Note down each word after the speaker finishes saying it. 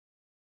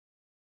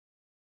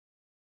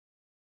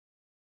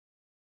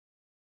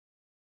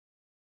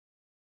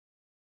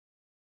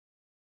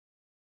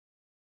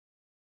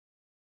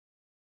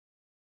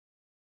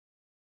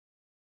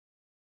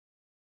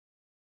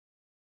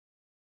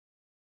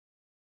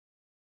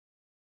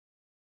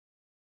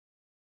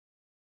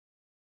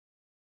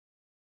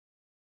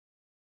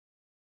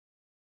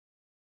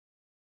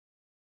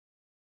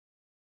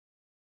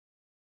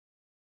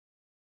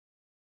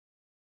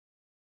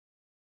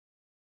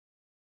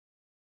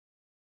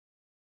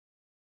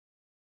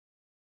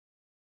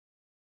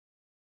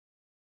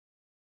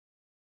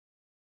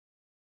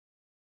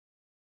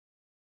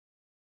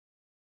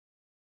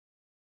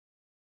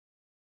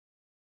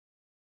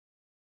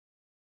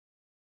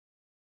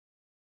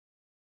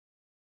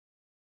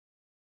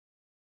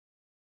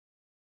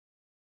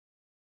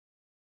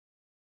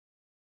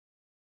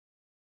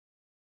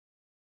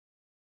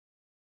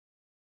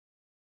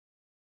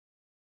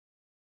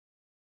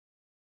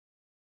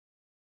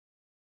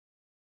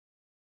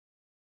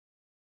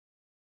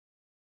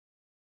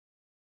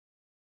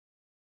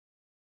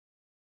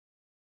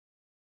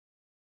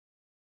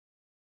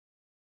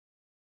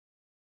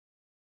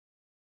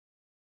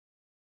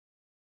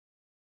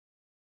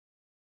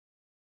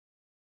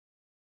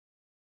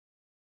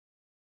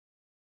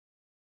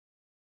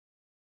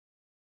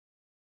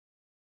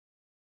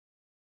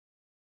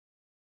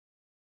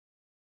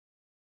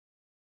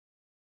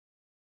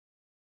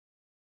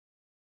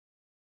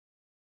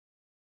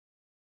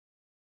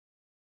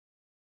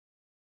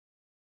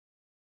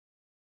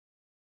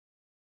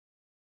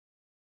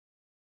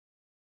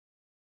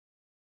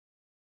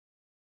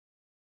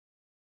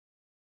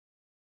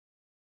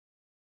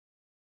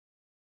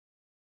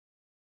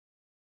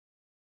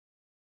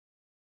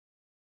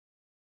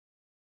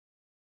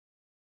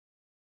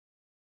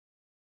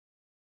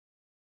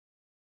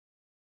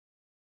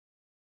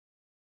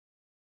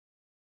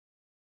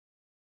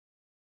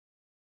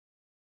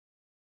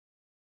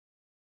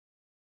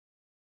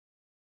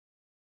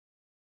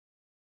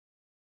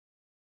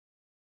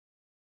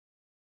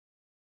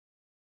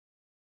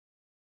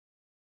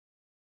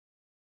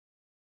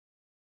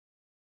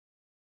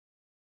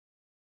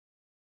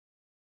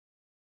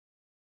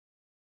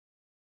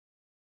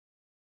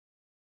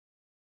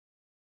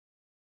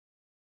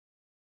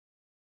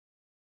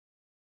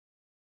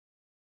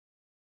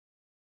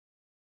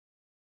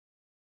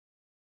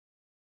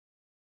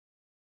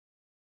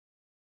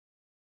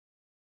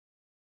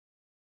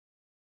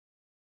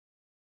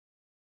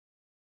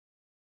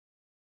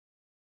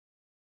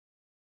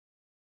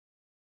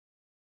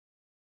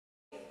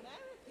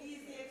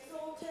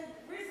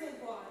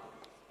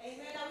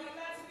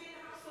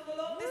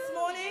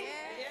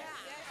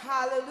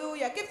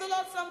Hallelujah. Give the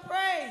Lord some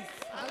praise.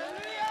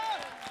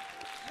 Hallelujah.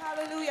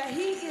 Hallelujah.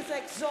 He is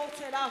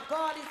exalted. Our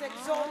God is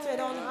exalted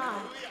on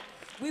high.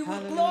 We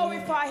will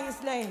glorify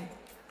his name.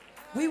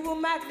 We will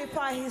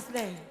magnify his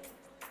name.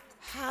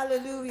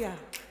 Hallelujah.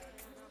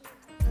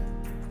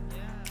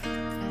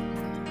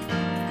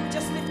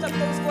 Just lift up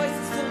those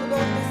voices to the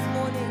Lord this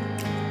morning.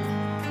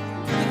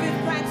 Give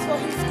him thanks for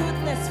his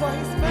goodness, for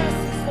his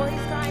mercies, for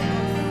his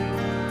kindness.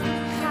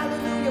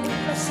 Hallelujah. We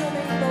bless your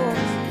name, Lord.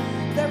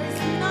 There is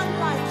none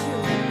like you,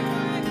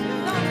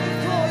 none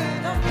before you,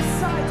 none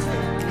beside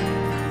you.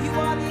 You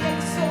are the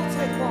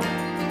exalted one.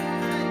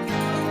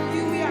 In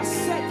you we are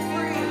set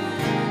free.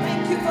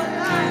 Thank you for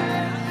life.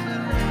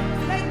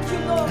 Thank you,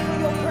 Lord, for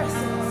your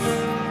presence.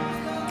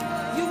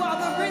 You are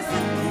the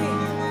risen King.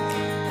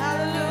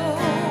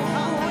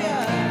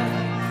 Hallelujah.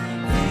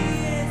 He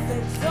is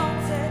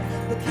exalted.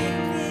 The King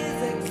is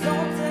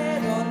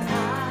exalted on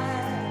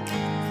high.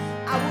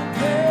 I will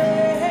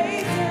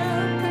praise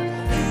him.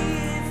 He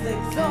is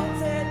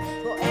exalted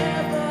forever.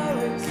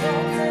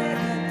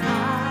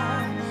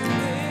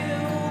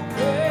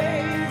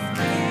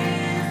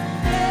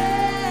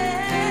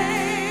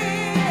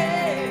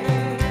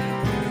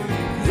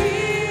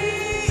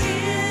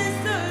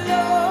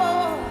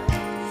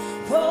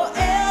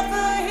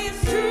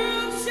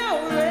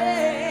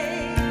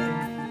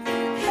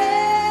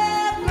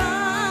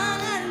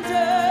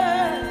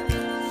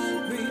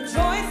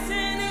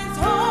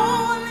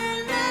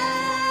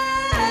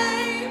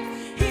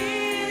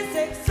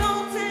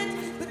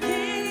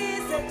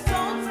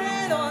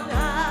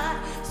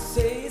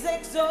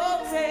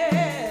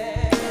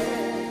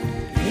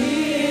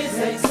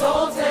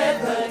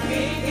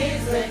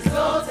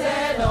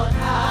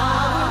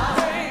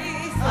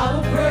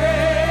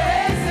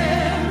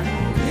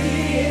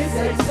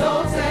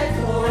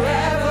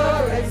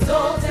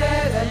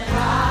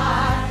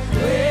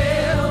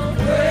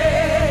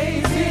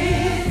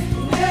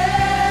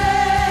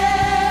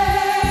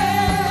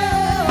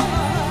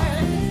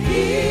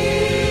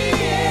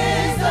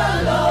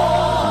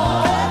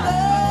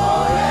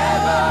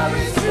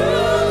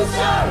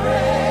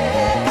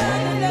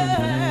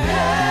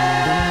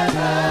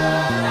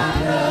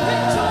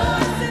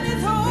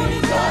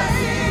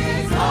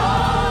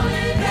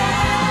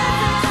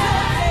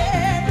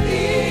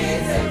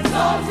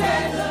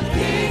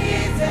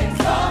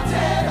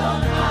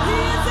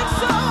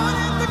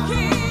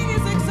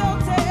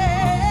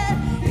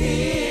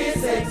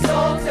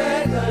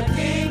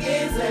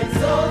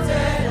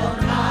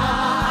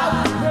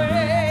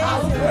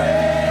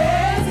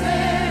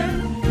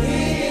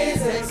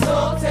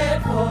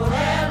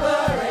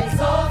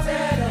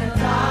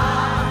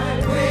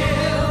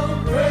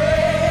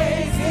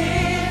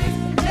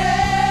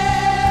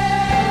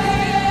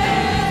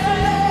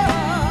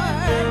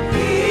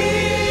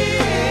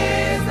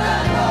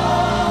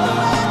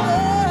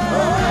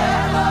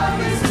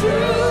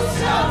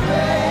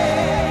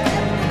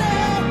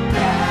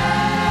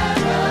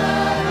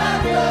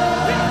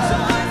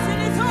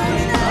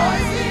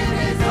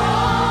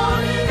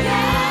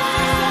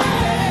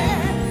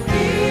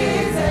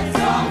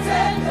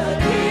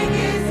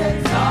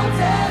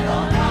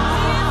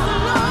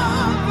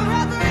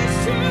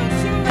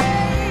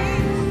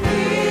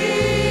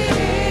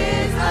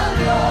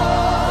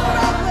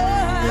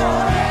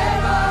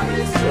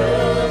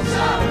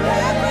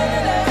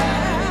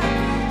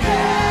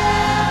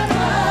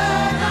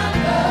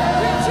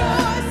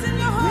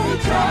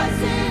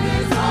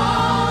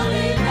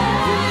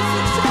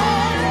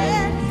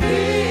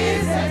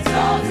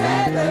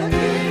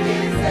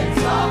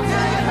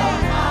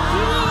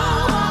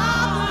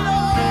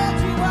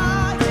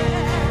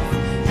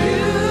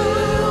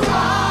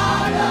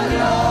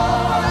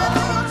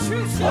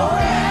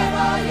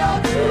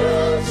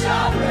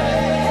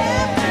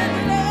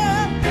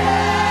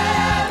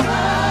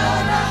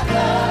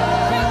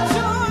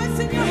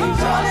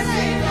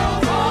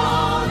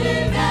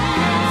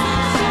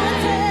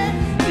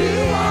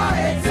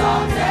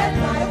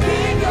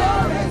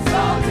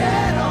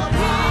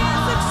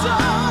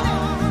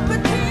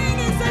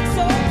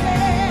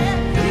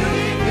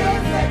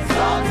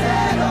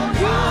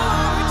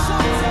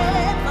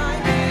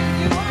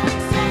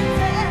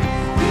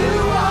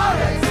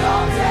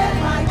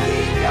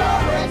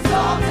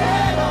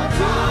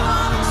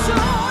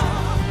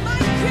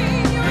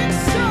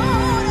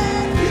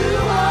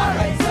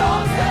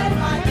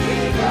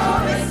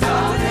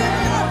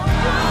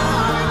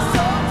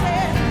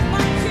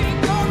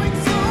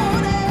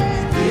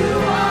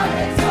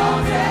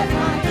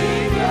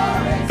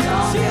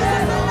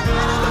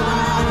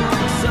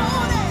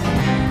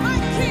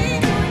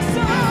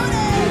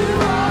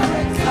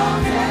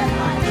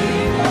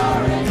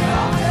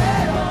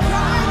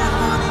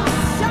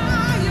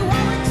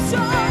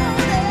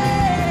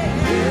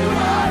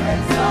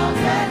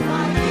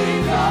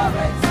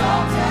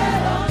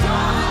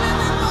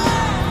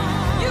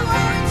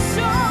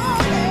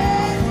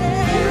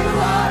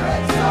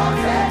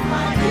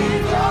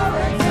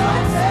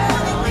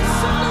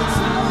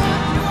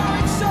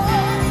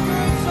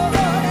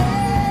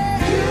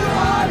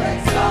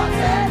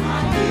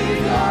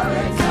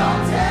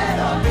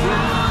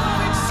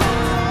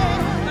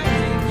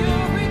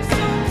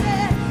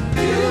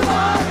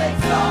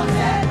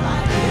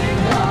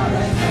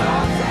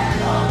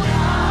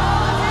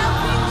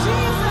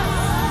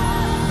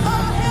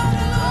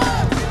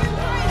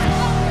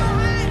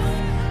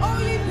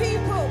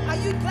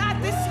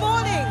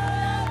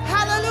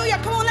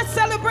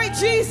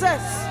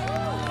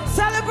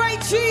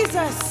 Celebrate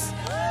Jesus.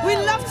 We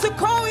love to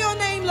call your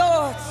name,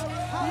 Lord.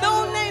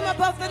 No name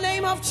above the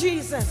name of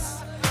Jesus.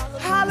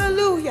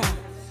 Hallelujah.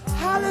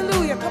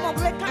 Hallelujah. Come on,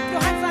 clap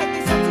your hands like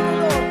this unto the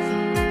Lord.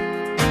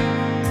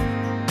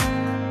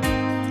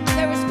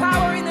 There is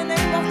power in the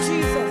name of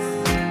Jesus.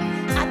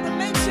 At the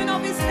mention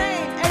of his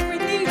name, every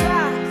knee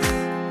bows.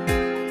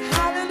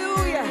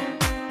 Hallelujah.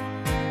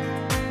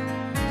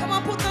 Come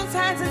on, put those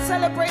hands and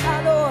celebrate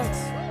our Lord.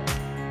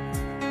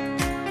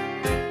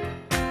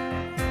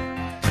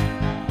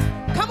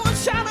 Come on,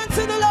 shout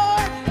unto the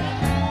Lord.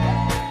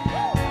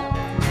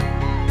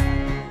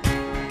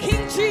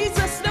 King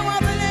Jesus, no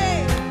other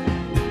name.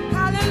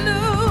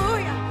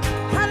 Hallelujah.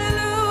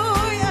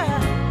 Hallelujah.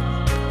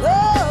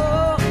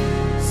 Oh,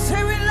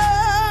 say we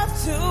love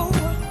to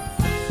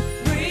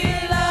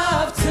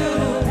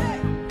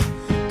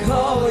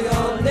call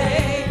your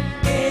name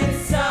in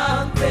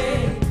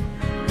something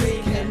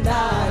we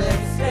cannot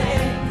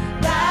explain.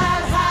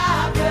 That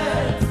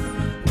happens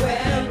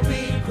when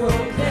we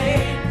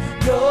proclaim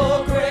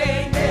your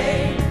great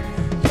name.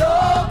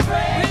 Your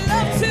great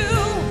name.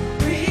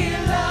 We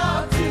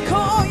love to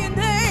call your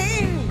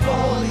name.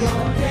 Call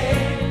your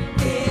name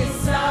is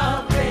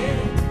something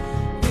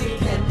we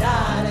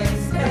cannot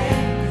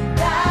explain.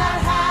 That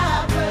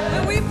happens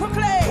when we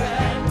proclaim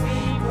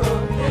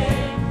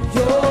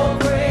your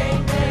great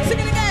name. Sing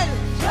it again.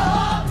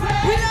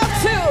 We love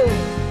to.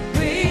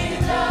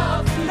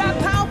 That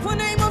powerful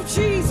name of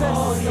Jesus.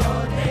 Call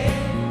your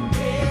name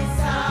is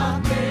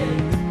something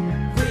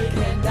we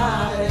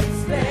cannot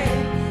explain.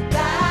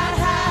 That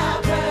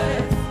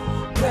happens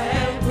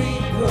when we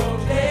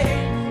proclaim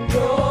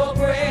your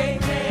great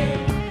name.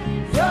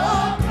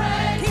 Your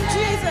great King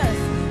Jesus.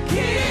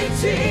 King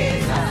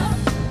Jesus.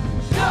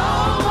 No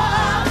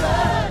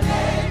other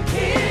name.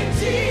 King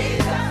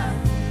Jesus.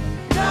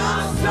 No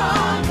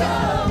stronger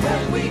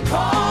when we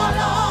call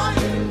on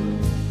you.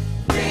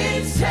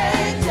 Things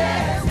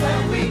changes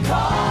when we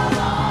call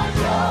on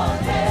your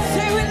name.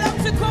 Say we love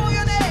to call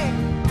your name.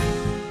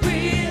 We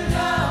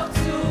love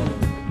to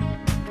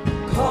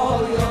call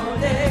your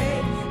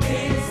name.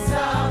 It's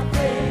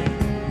something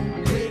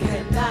we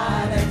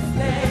cannot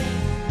explain.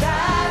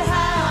 That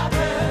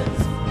happens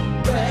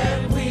when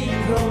we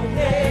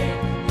proclaim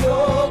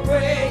your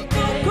great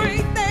name.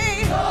 Great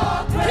name.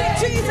 King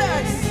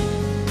Jesus.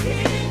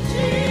 King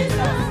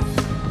Jesus.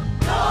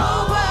 No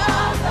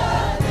other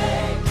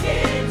name.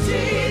 King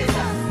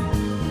Jesus.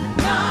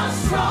 Not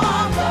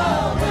stronger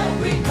when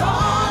we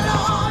call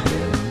on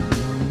you.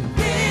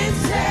 It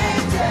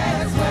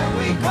changes when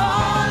we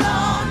call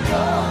on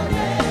your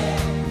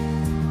name.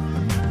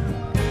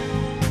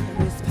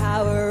 There is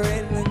power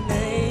in the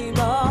name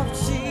of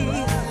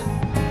Jesus.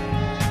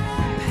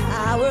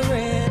 Power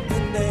in the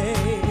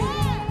name.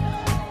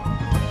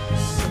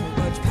 So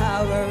much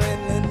power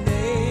in the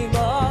name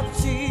of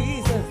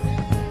Jesus.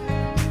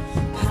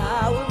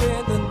 Power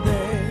in the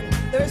name.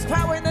 There is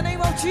power in the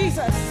name of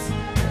Jesus.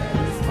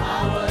 There is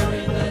power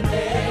in the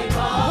name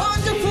of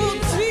wonderful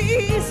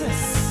Jesus.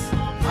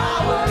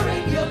 Power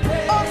in your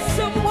name.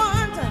 Awesome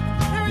wonder.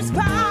 There is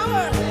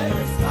power. There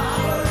is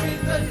power in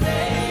the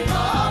name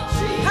of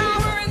Jesus.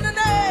 Power in the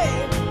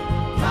name.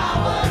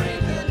 Power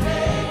in the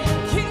name.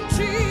 King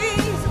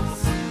Jesus.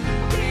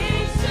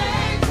 Things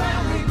change when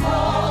we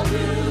call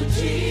you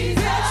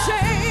Jesus. Things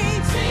change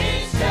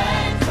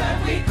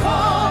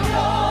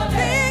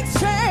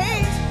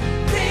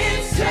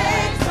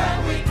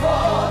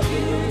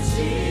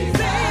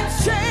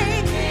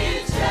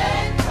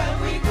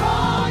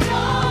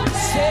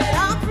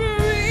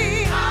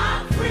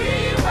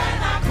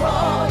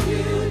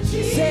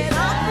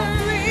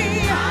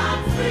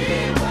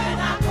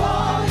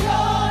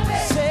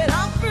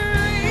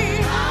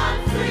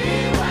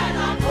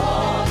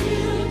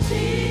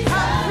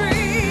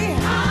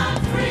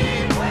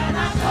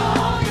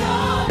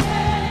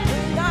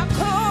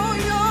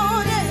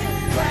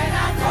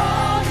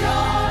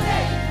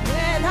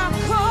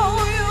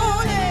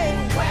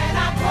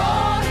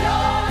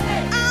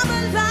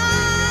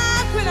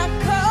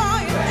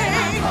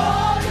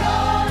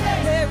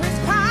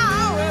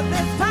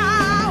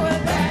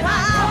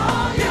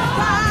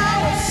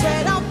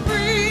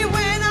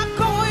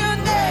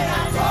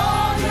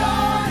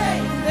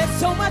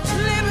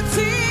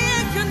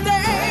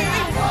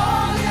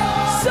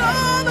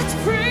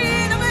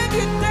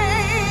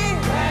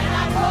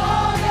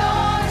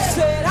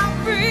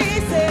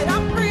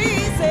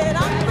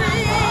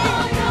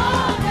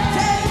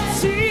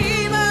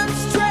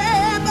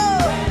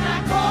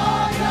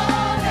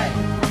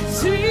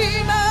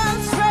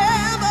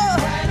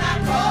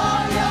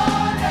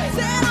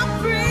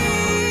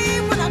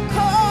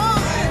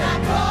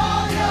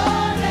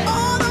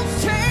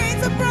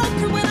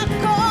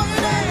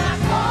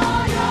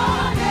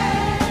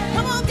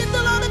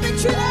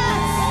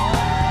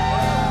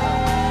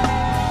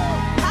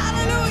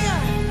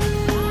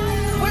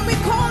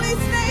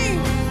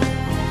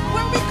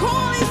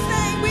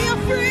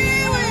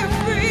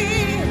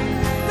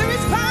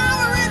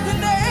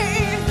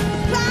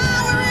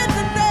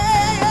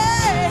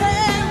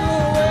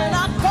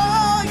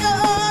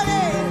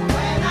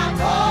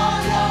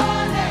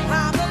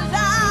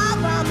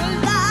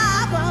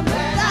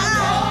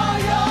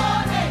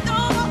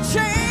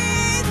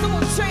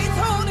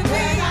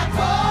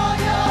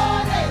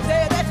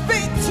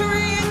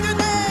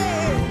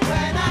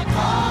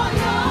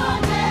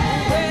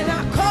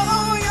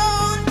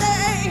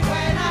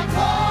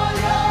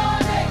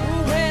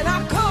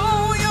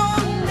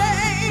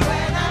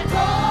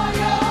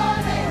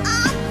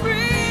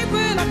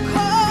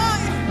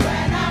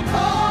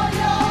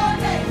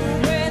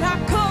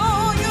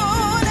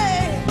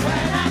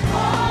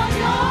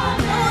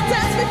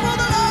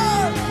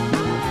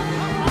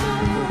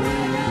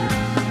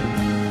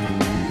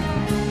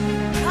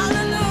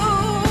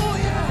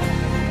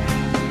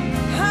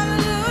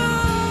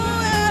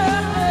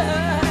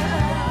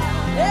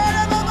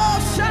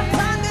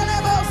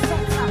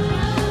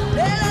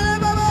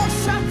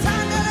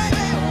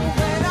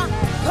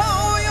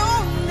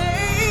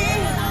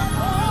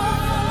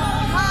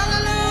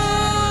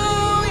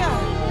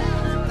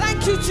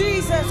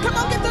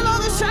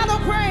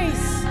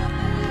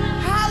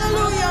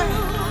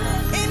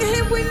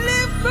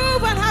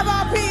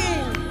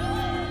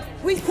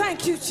We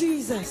thank you,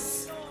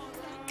 Jesus.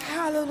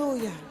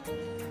 Hallelujah.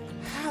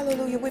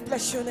 Hallelujah. We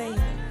bless your name.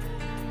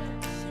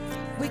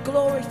 We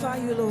glorify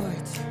you,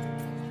 Lord.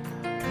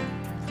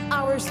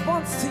 Our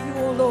response to you,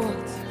 O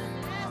Lord.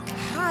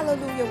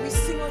 Hallelujah. We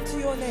sing unto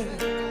your name.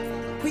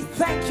 We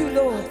thank you,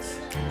 Lord.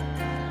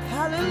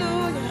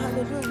 Hallelujah.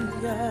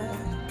 Hallelujah.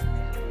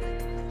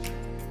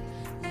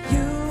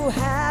 You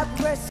have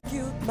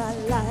rescued my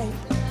life.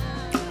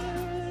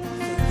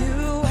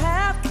 You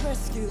have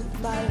rescued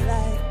my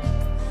life.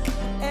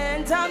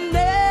 And I'm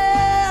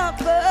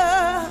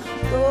never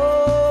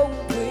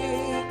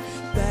going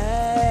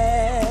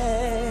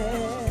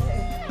back.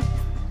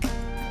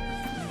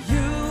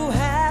 You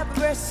have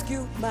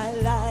rescued my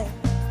life.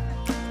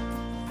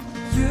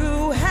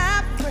 You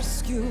have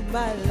rescued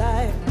my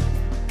life.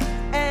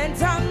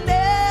 And I'm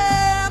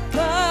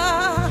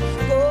never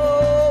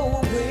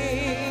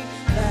going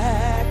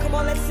back. Come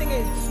on, let's sing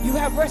it. You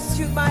have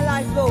rescued my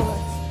life, Lord.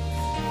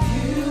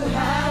 You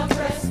have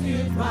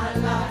rescued my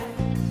life.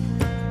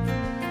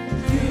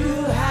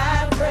 You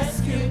have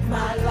rescued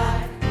my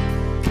life.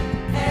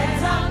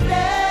 And I'm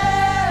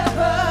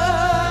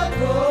never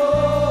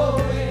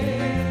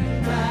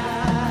going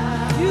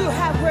back. You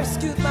have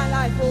rescued my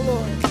life, oh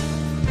Lord.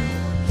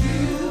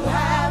 You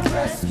have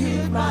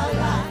rescued my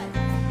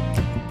life.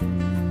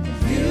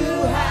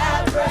 You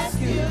have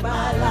rescued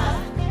my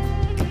life.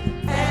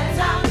 And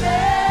I'm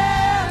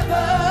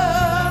never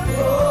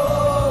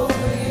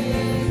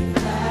going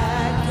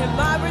back. And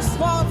my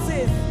response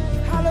is,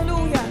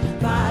 hallelujah.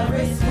 My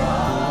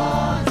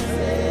response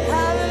is,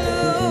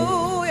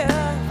 hallelujah.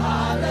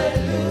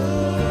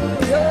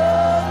 Hallelujah.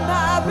 You're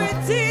my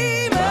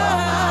Redeemer.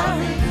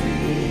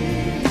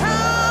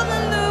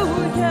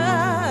 Hallelujah.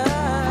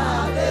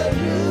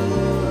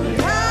 Hallelujah.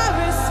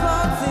 My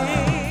response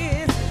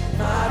is,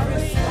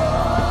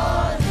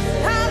 hallelujah.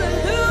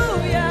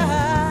 Hallelujah.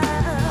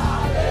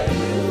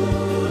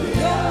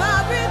 You're my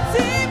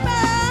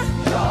Redeemer.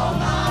 You're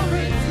my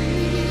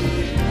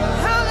Redeemer.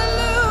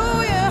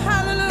 Hallelujah.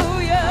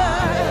 Hallelujah.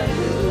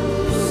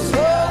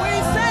 So we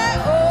say,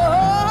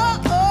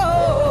 oh, oh,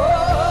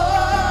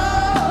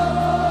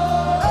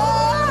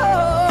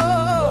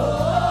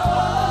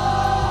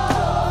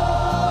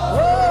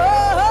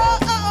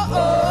 oh,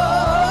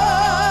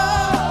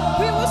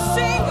 we will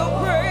sing your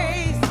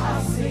praise. I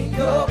sing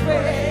your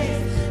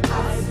praise. I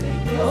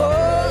sing your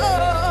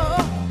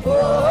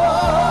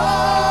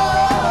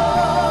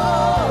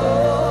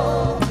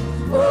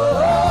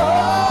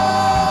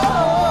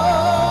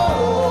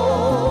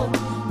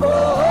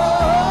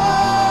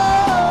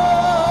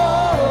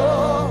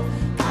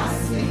I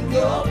sing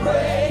your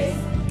praise.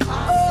 I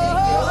sing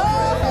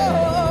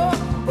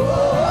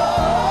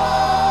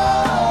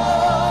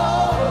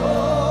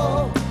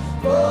your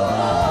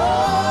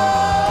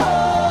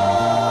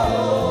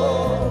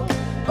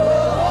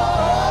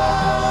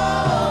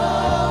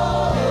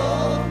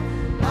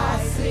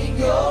I sing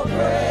your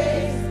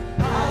praise.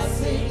 I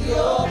sing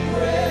your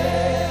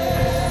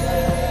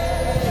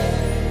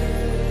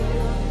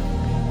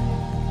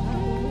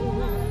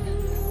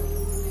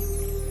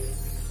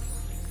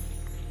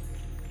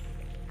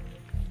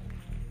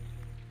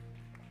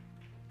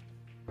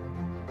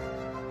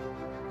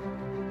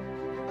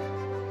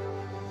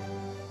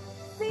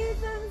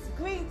Season's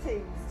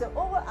greetings to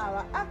all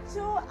our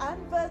actual and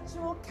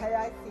virtual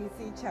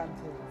KICC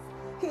champions.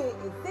 Here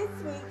is this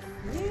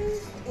week's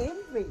News in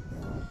Brief.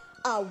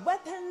 Our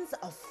weapons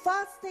of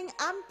fasting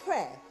and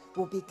prayer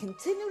will be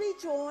continually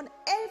drawn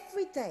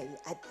every day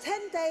at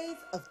 10 days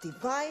of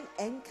divine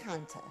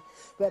encounter,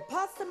 where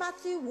Pastor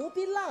Matthew will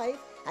be live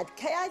at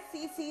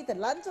KICC The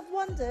Land of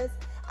Wonders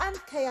and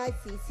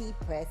KICC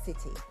Prayer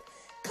City.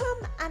 Come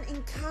and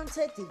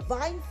encounter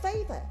divine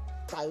favor,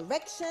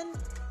 direction,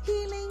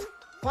 healing,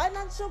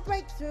 financial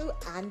breakthrough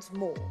and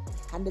more.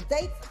 And the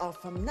dates are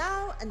from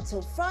now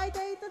until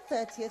Friday the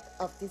 30th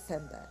of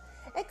December,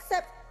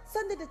 except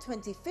Sunday the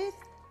 25th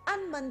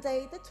and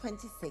Monday the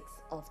 26th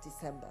of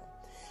December.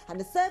 And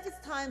the service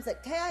times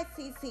at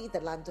KICC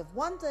The Land of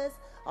Wonders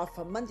are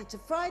from Monday to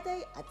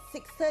Friday at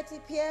 6:30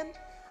 p.m.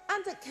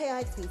 and at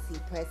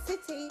KICC Prayer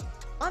City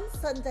on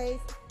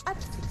Sundays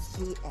at 6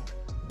 p.m.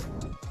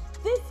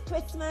 This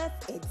Christmas,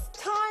 it's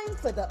time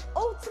for the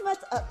ultimate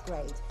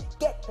upgrade.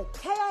 Get the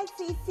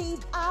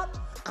KICC app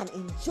and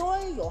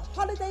enjoy your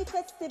holiday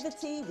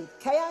festivity with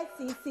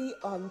KICC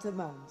On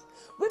Demand.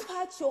 Whip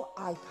out your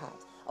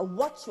iPad and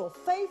watch your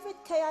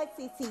favorite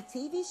KICC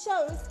TV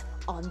shows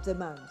on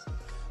demand.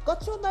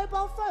 Got your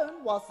mobile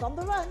phone whilst on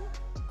the run?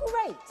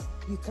 Great!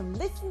 You can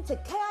listen to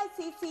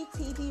KICC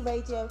TV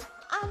radio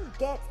and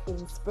get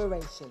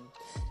inspiration.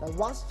 Now,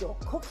 whilst you're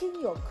cooking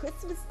your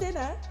Christmas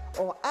dinner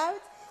or out,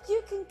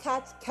 you can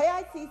catch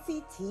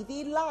KICC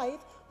TV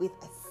live with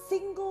a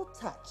single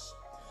touch.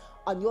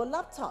 On your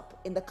laptop,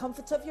 in the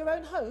comfort of your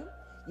own home,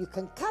 you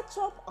can catch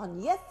up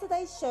on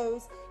yesterday's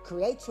shows,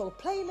 create your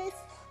playlist,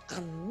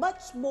 and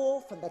much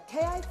more from the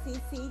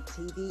KICC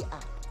TV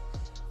app.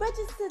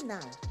 Register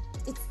now.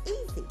 It's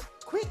easy,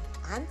 quick,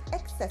 and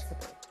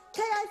accessible.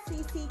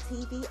 KICC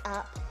TV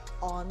app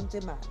on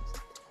demand.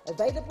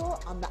 available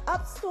on the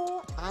App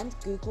Store and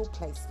Google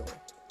Play Store.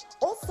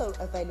 Also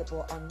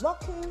available on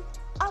Roku,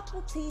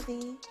 Apple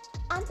TV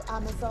and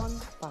Amazon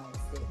Fire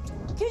Stick.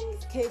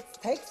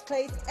 KICCC takes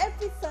place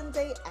every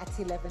Sunday at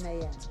 11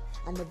 a.m.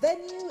 and the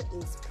venue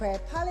is Prayer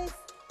Palace,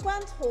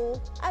 Grand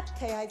Hall at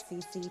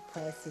KICC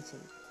Prayer City.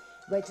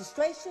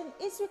 Registration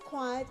is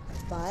required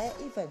via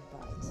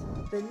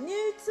Eventbrite. The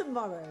new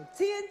Tomorrow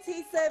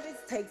TNT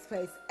service takes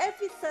place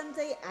every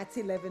Sunday at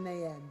 11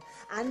 a.m.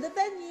 and the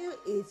venue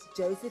is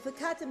Joseph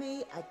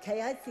Academy at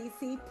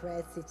KICC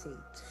Prayer City.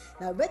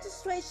 Now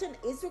registration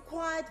is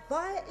required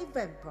via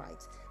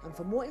Eventbrite, and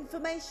for more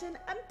information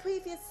and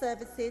previous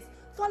services,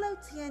 follow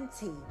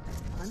TNT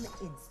on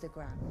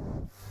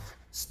Instagram.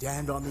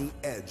 Stand on the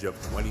edge of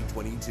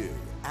 2022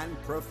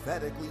 and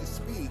prophetically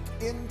speak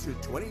into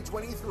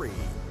 2023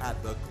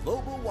 at the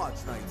Global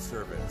Watch Night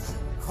service.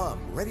 Come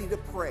ready to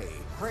pray,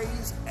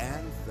 praise,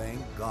 and thank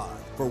God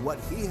for what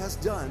He has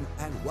done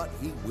and what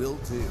He will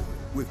do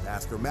with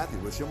Pastor Matthew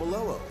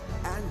Ashimolowo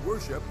and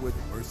worship with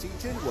Mercy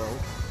Chinwo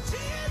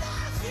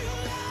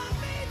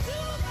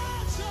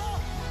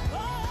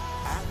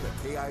and the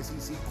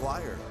KICC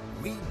Choir.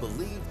 We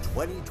believe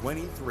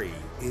 2023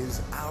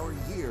 is our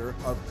year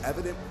of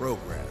evident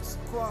progress.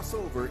 Cross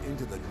over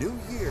into the new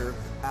year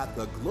at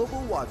the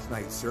Global Watch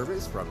Night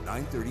service from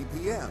 9:30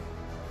 p.m.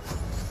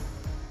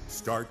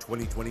 Start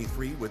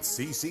 2023 with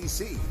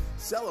CCC,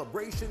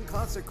 celebration,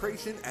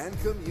 consecration, and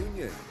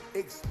communion.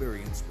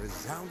 Experience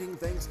resounding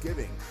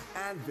thanksgiving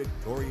and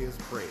victorious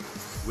praise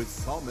with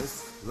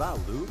psalmists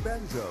Lalu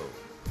Benjo,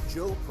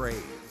 Joe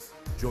Praise,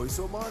 Joyce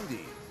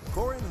Omondi,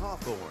 Corin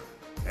Hawthorne,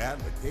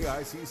 and the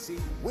KICC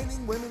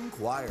Winning Women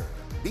Choir.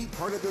 Be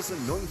part of this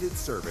anointed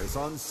service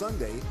on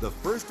Sunday, the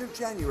 1st of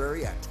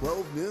January at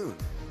 12 noon.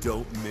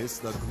 Don't miss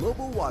the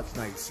Global Watch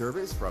Night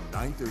service from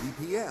 9:30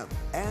 p.m.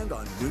 and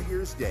on New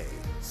Year's Day,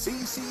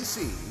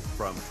 CCC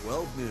from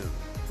 12 noon.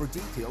 For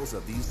details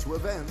of these two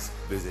events,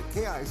 visit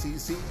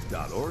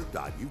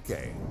KICC.org.uk.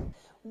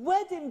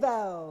 Wedding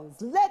bells!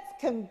 Let's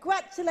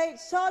congratulate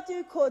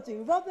Shadu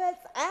Cordu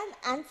Roberts and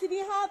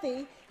Anthony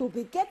Harvey, who will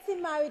be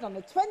getting married on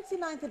the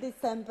 29th of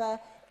December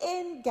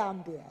in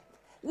Gambia.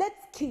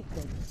 Let's keep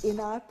them in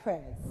our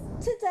prayers.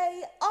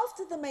 Today,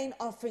 after the main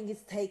offering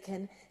is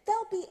taken,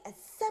 there'll be a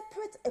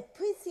separate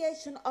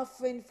appreciation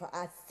offering for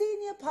our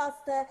senior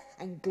pastor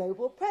and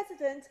global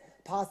president,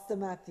 Pastor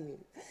Matthew.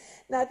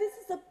 Now, this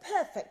is a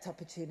perfect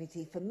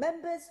opportunity for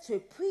members to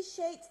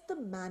appreciate the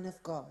man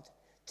of God,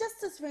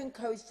 just as we're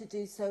encouraged to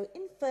do so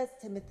in 1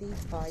 Timothy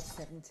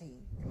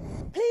 5:17.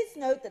 Please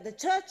note that the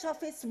church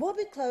office will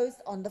be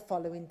closed on the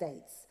following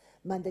dates: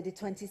 Monday the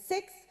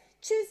 26th,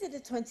 Tuesday the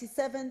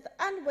 27th,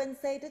 and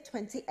Wednesday the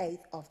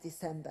 28th of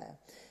December.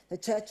 The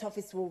church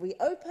office will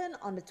reopen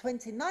on the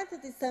 29th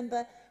of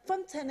December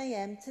from 10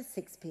 a.m. to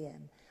 6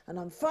 p.m. and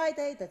on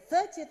Friday the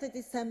 30th of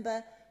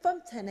December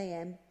from 10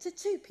 a.m. to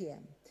 2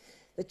 p.m.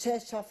 The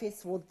church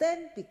office will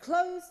then be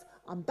closed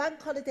on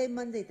Bank Holiday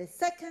Monday the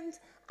 2nd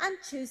and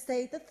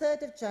Tuesday the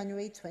 3rd of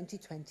January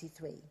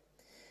 2023.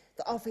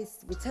 The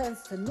office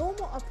returns to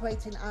normal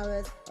operating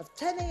hours of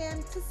 10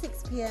 a.m. to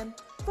 6 p.m.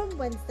 from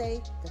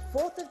Wednesday the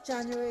 4th of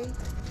January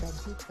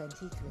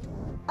 2023.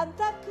 And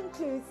that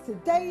concludes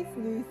today's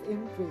News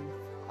in Brief.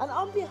 And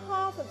on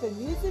behalf of the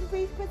News in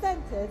Brief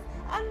presenters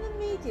and the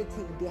media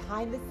team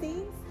behind the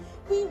scenes,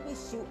 we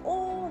wish you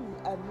all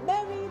a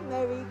Merry,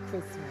 Merry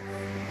Christmas.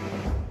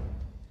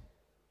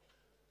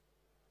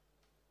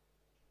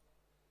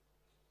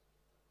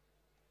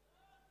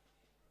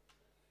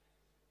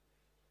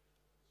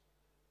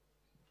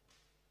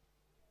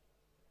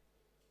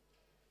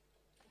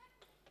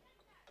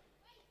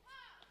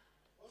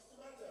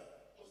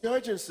 The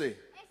urgency. It's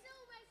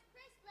almost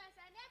Christmas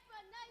and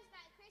everyone knows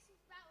that Christmas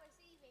is about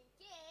receiving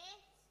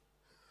gifts.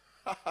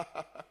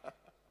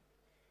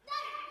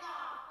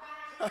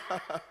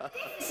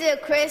 This is a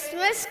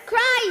Christmas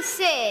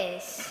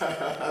crisis.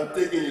 I'm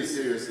taking you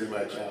seriously,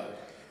 my child.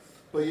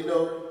 But you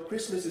know,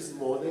 Christmas is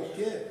more than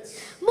gifts.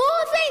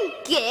 More than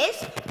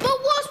gifts? But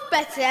what's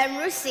better than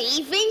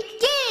receiving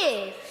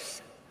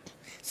gifts?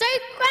 So,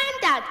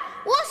 Grandad,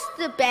 what's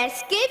the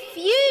best gift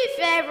you've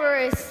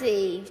ever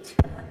received?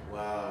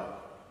 Wow.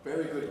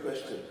 Very good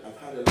question. I've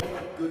had a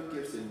lot of good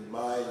gifts in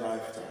my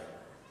lifetime.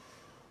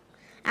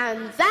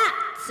 And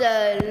that's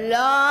a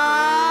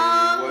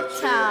long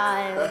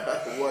time.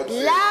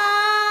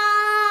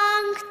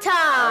 Long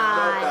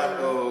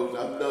time.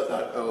 I'm not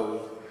that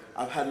old.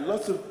 I've had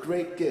lots of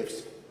great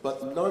gifts,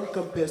 but none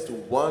compares to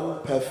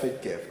one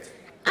perfect gift.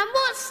 And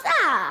what's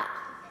that?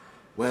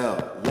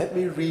 Well, let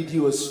me read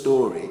you a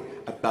story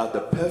about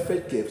the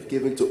perfect gift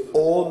given to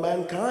all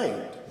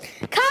mankind.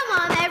 Come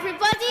on,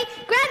 everybody.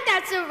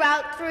 Granddad's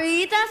about to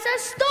read us a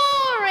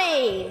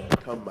story.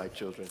 Come, my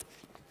children.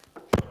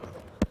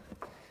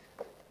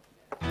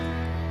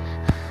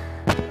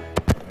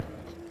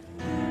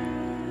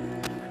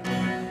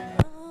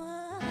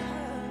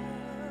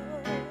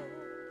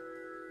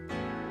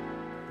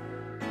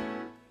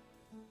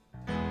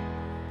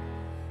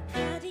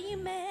 How do you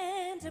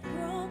mend a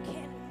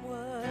broken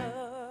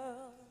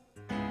world?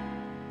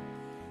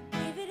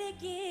 Give it a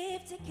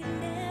gift to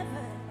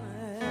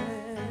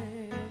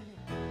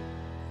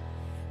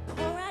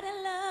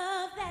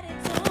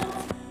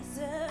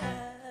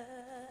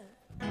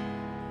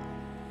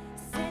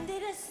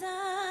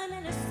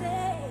and a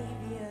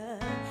Savior.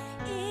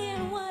 It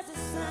was a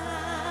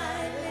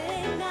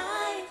silent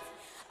night,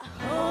 a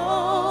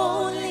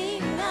holy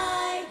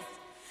night.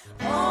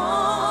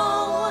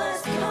 All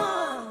was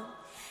calm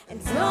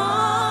and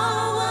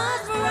all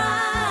was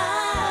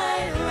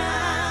right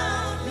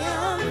around.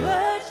 Young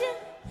virgin,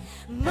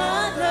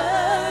 mother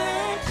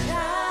and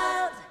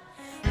child,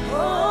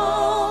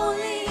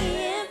 holy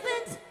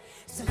infant,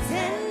 so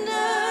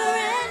tender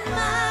and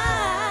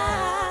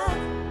mild.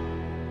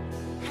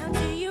 How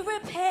do you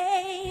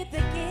repay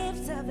the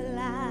gifts of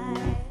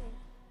life?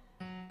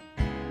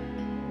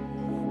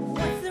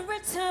 What's the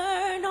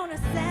return on a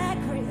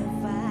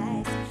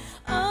sacrifice?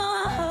 Oh,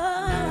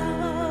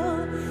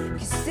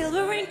 'cause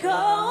silver and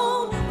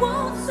gold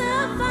won't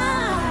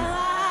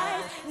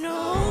suffice.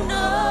 No,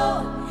 no.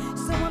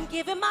 So I'm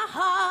giving my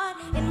heart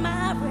and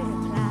my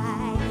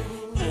reply.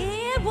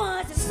 It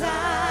was a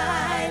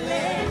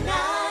silent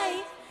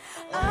night,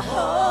 a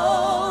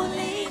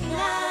holy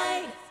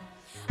night.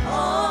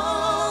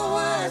 All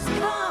was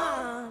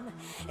calm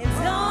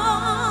and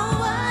all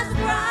was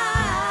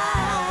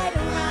bright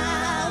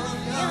around.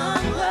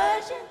 Young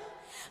virgin,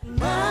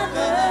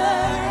 mother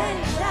and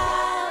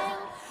child,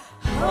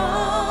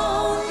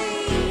 holy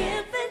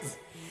infant,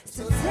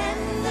 so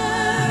tender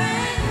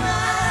and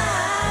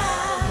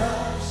mild.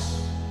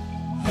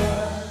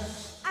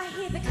 I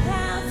hear the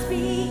clouds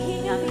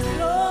speaking of His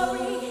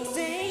glory,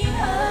 saying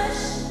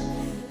hush,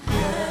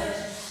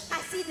 hush. I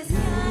see the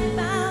sky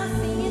bow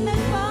singing the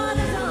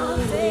Father's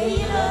arms,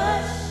 saying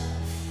hush,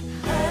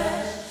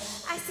 hush.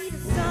 I see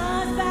the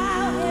stars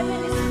bow,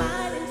 heaven is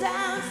smiling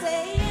down,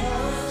 saying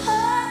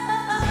hush,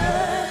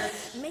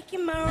 hush.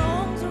 Making my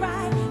wrongs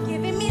right,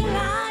 giving me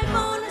life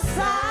on a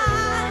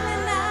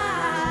silent night.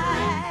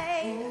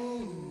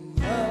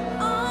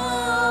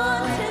 Oh,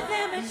 to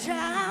them a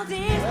child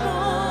is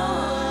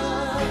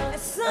born, a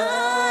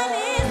son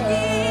is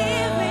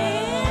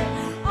given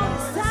on a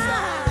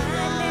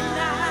silent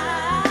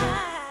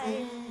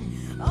night.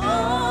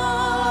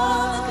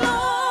 All the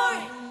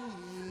glory,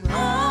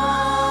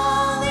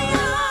 all the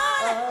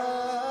honor,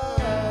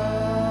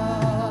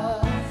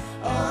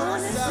 on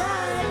a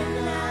silent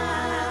night.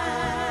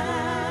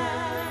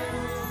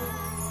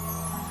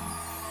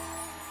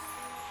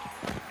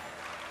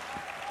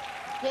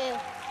 Yeah.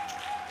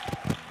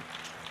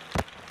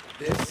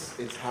 This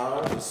is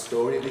how the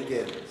story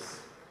begins.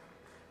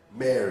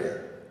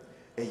 Mary,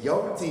 a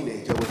young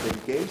teenager, was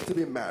engaged to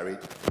be married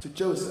to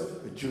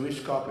Joseph, a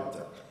Jewish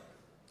carpenter.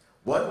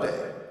 One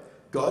day,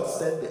 God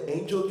sent the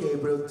angel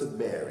Gabriel to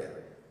Mary,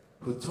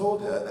 who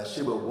told her that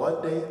she will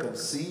one day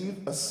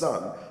conceive a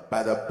son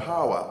by the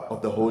power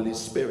of the Holy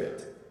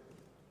Spirit.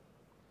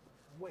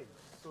 Wait,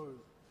 so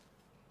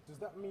does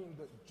that mean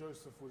that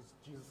Joseph was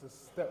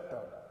Jesus'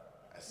 stepdad?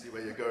 I see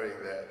where you're going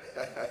there.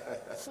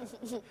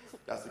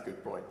 That's a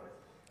good point.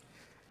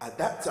 At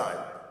that time,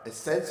 a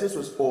census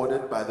was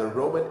ordered by the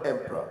Roman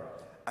emperor,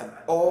 and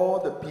all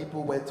the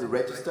people went to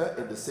register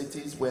in the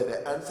cities where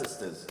their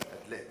ancestors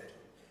had lived.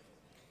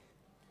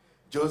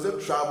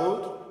 Joseph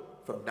traveled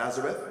from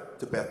Nazareth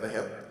to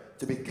Bethlehem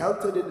to be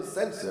counted in the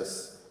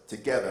census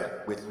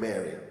together with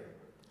Mary.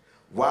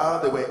 While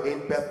they were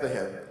in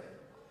Bethlehem,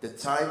 the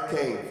time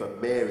came for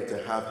Mary to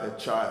have her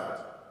child.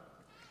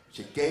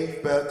 She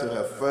gave birth to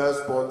her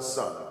firstborn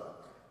son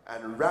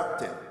and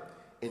wrapped him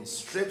in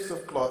strips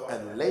of cloth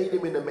and laid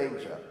him in a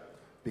manger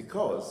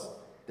because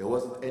there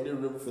wasn't any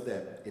room for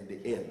them in the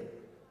inn.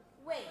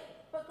 Wait,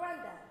 but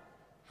Grandad,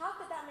 how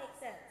could that make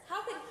sense?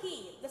 How could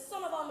He, the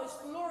Son of our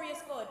most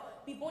glorious God,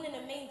 be born in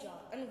a manger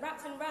and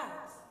wrapped in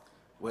rags?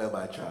 Well,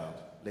 my child,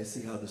 let's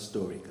see how the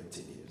story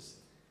continues.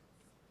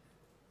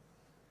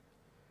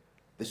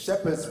 The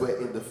shepherds were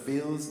in the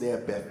fields near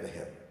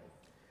Bethlehem.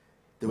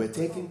 They were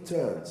taking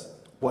turns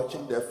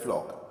watching their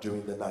flock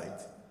during the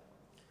night.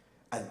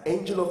 An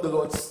angel of the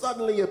Lord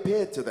suddenly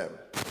appeared to them.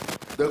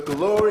 The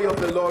glory of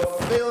the Lord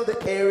filled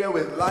the area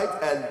with light,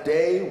 and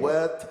they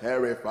were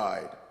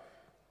terrified.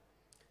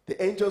 The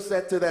angel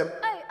said to them,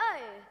 Oh,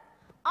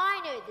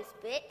 I know this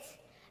bit.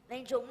 The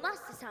angel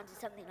must have sounded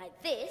something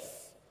like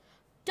this.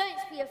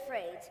 Don't be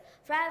afraid,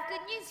 for I have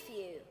good news for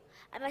you.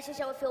 A message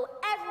that will fill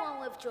everyone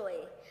with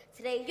joy.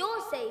 Today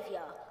your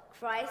Saviour,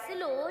 Christ the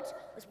Lord,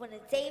 was born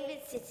in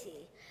David's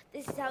city.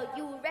 This is how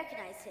you will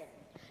recognize him.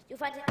 You'll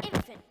find an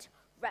infant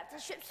wrapped in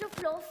strips of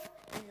cloth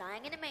and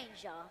lying in a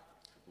manger.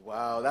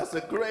 Wow, that's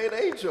a great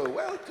angel.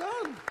 Well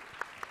done.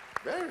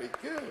 Very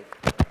good.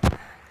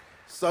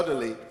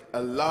 Suddenly,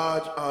 a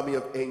large army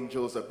of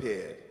angels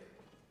appeared.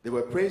 They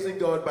were praising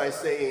God by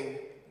saying,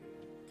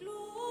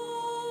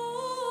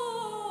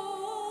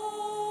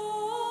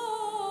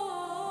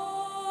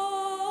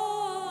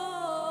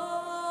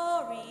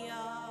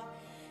 Gloria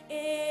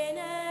in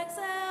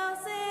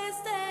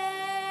excelsis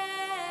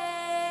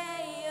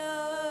Deo.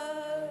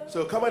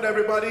 So come on,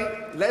 everybody,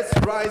 let's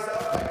rise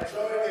up and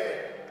join in.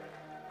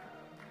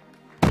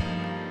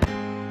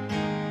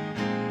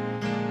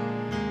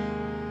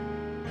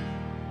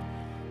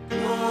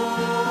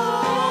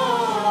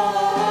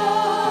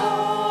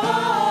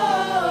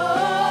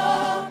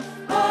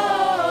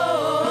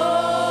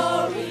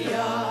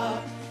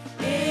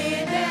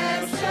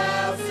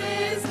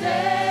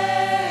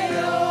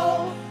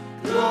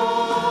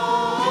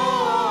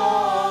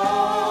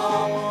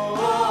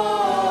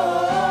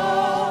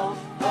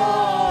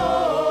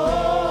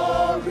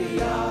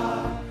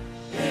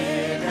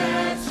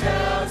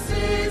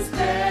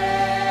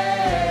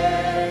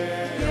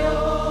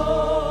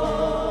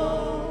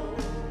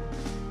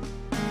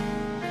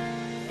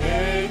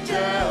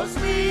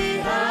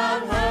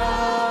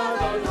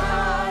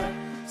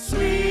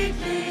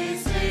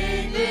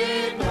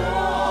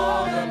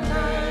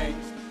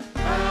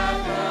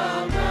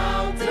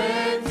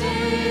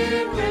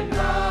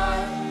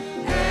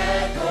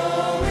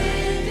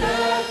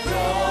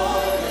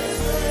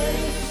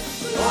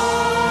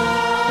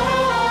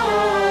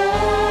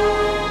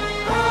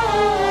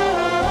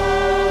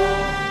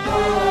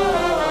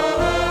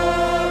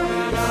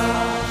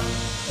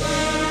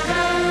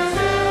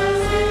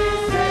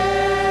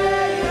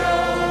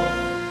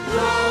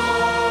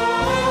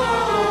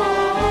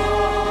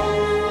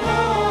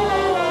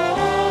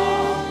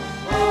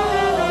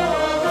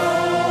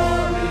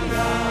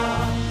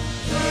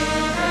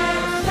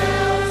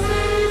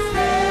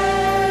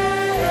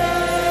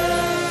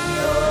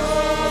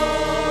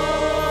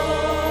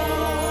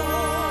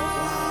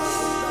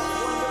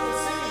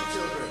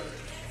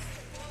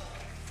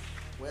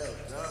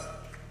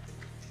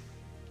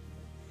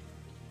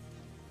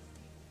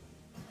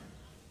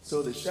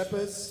 So the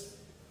shepherds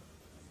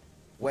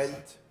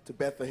went to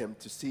Bethlehem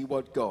to see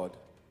what God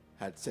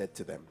had said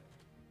to them.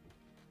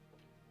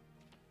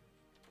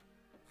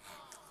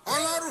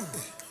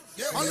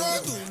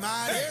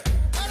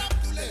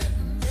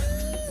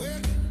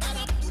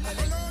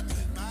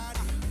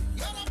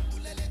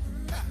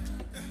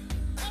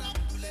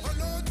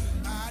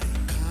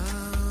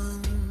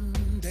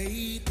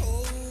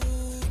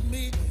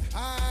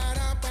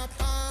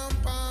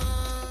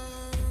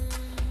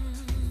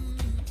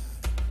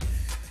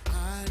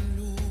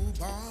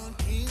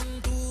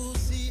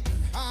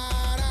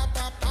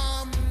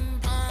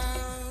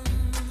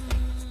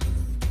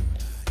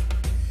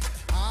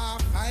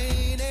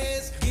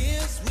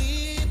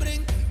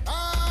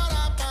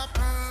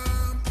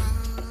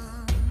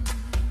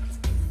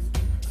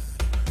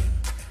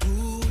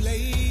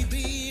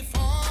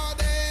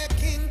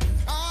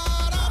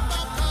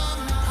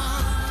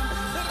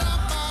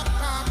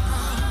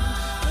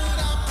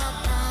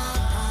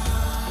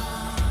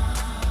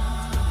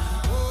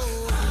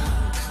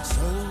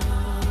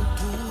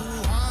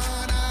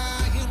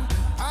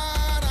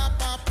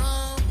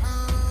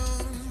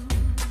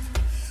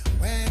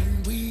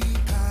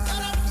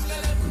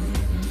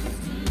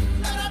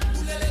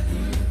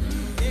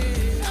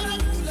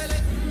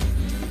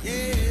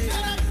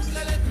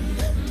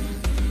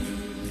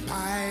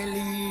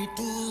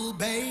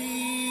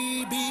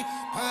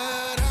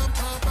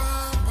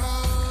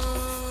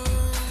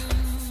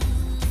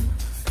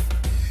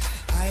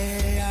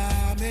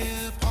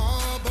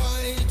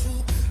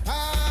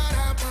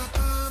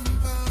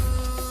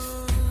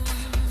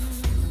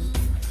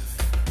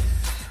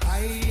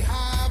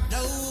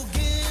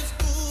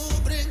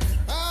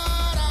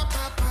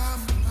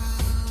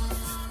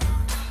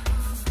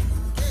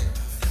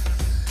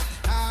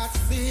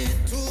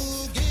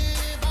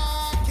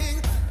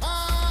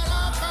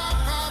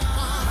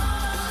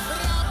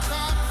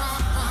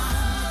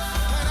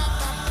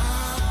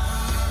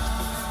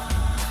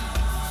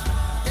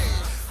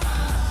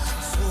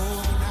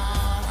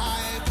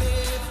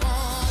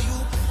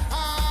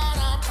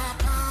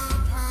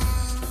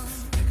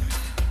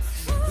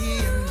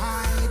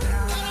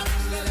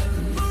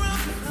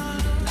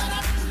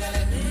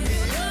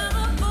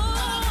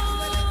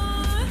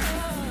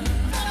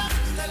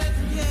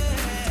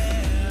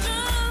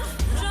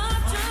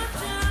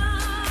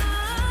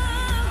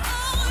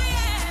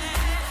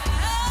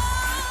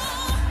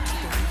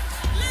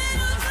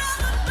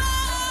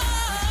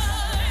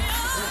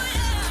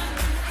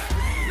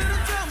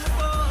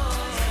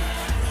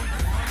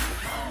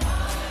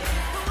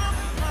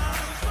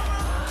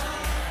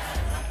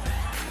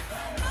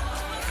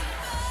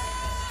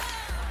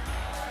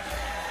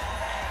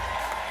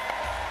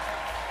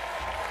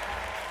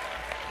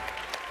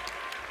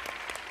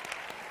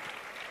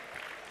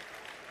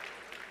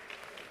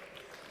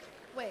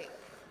 Wait,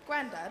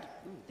 Granddad,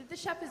 did the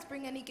shepherds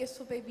bring any gifts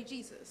for baby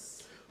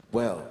Jesus?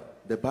 Well,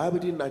 the Bible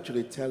didn't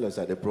actually tell us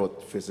that they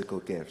brought physical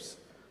gifts,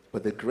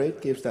 but the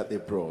great gifts that they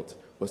brought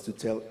was to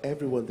tell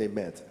everyone they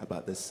met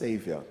about the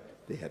Savior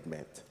they had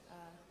met.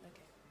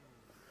 Okay.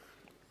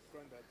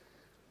 Granddad,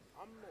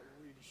 I'm not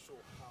really sure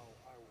how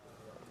I would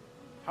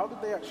react. How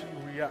did they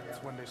actually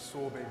react when they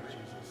saw baby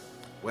Jesus?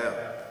 Well,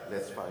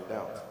 let's find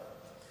out.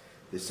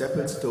 The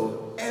shepherds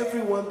told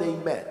everyone they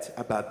met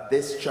about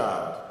this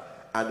child,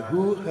 and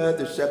who heard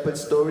the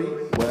shepherd's story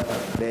were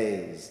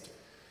amazed.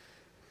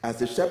 As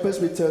the shepherds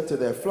returned to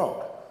their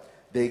flock,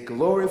 they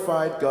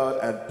glorified God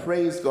and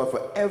praised God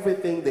for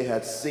everything they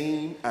had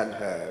seen and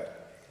heard.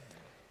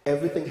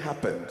 Everything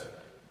happened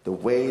the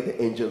way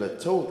the angel had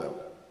told them.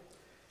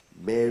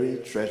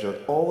 Mary treasured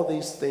all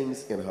these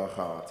things in her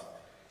heart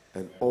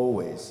and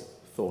always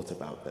thought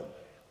about them.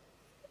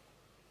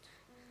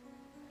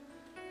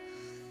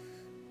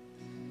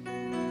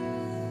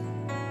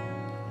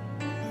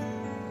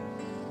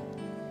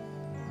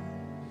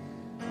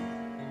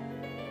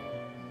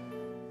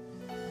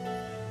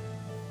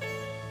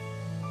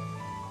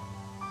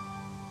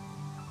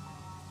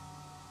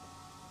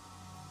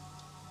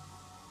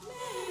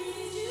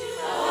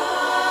 Oh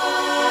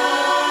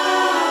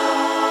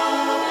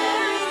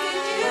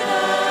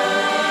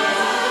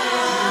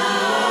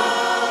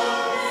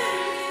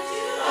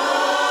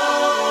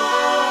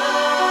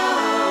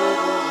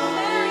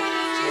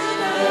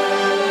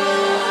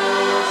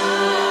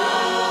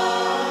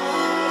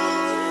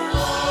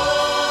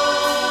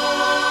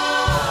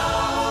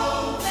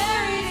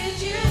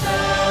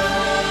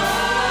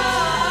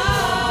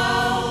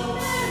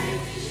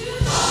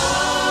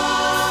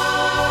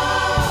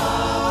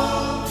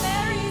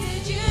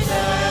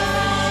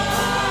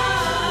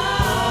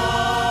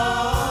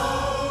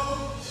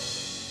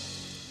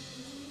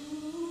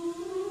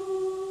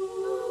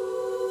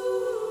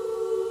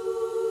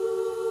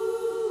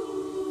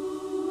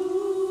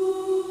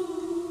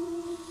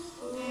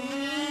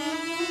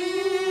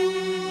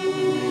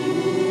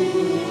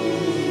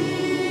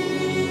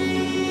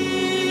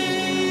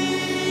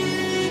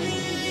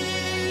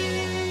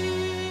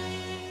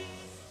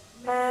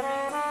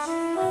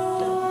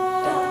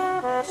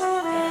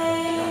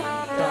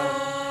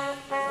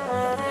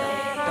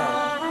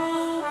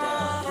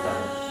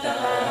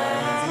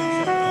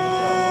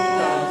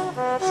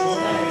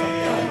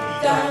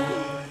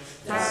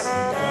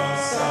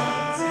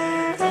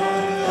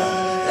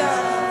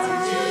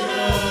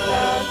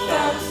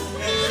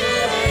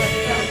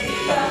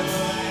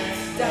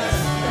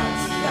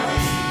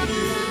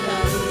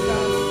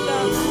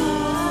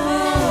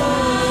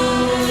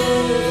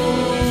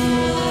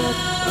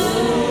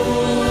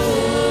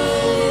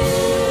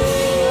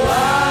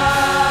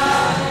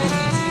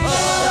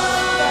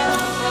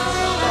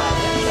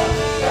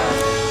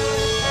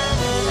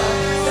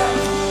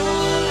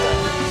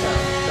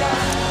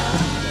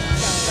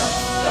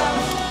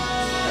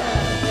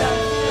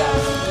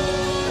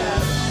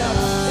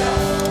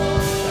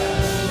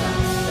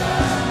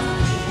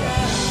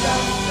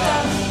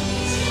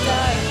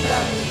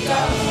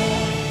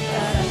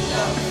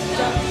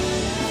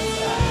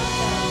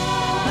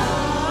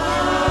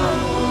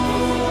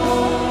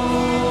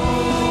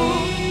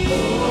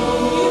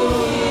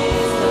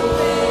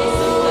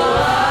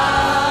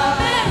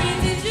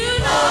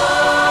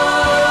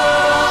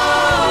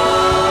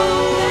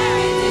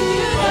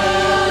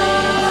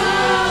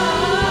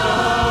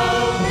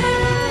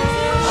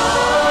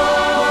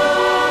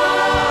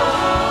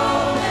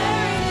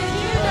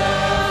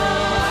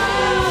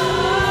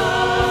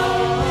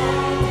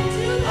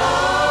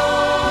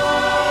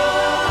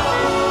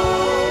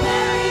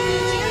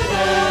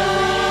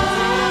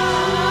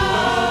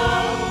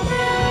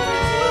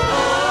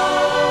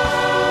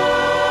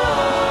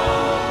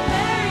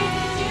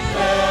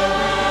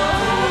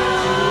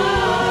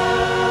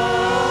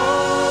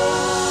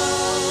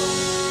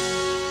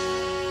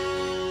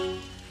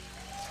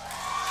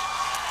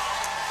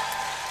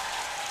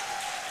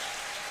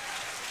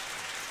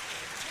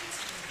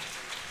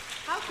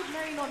could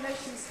Mary not know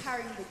she was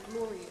carrying the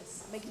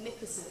glorious,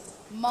 magnificent,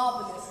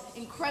 marvelous,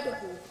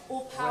 incredible,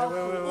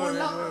 all-powerful,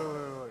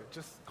 all-loving? Wait.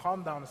 Just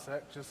calm down a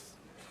sec. Just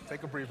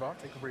take a breather.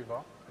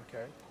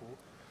 Okay, cool.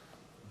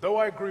 Though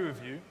I agree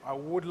with you, I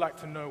would like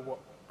to know what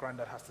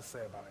Grandad has to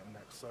say about it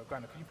next. So,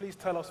 Grandad, can you please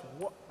tell us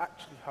what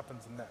actually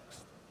happens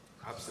next?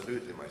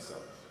 Absolutely, my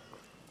son.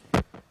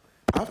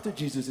 After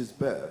Jesus'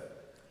 birth,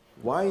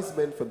 wise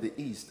men from the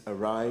east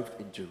arrived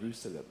in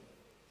Jerusalem.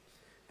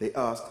 They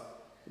asked,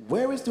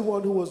 "Where is the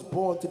one who was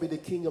born to be the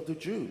King of the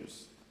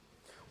Jews?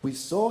 We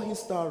saw his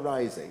star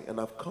rising and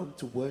have come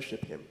to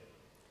worship him."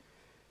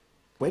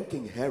 When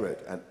King Herod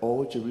and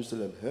all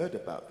Jerusalem heard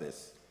about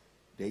this,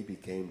 they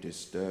became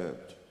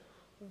disturbed.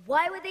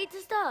 Why were they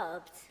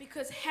disturbed?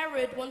 Because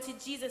Herod wanted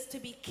Jesus to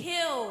be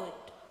killed.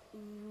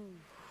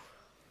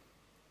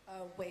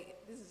 Wait,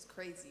 this is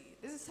crazy.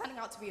 This is turning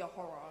out to be a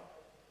horror.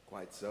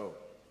 Quite so.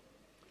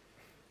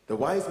 The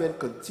wise men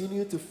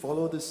continued to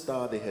follow the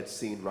star they had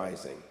seen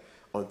rising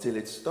until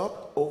it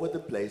stopped over the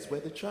place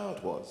where the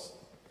child was.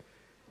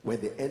 When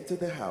they entered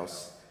the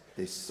house,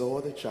 they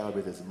saw the child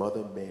with his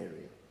mother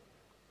Mary.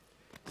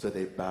 So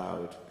they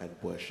bowed and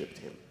worshipped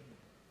him.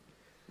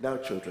 Now,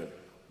 children,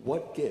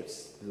 what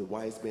gifts do the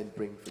wise men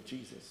bring for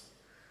Jesus?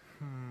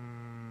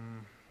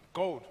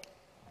 Gold.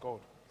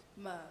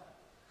 Myrrh.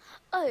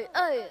 Oh,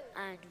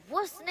 and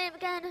what's the name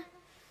again?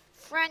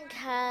 Frank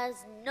has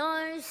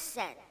no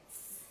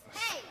sense.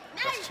 Hey,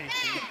 no That's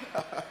cheeky.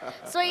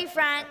 Sorry,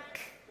 Frank.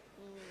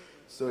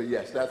 So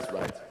yes, that's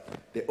right.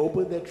 They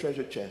opened their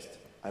treasure chest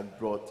and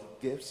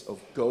brought gifts of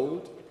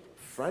gold,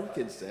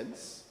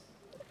 frankincense,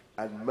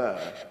 and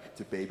myrrh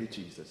to baby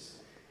Jesus.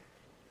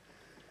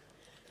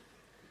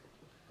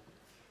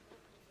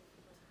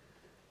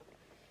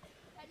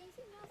 Can you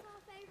sing us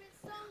our favourite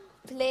song?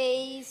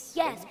 Please.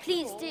 Yes,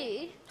 please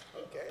do.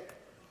 Okay.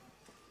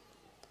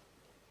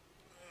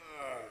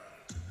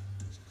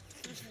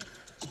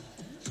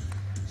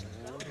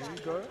 Here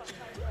you go.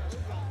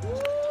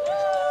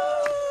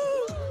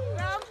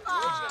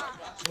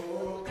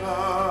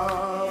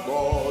 Come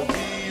all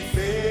ye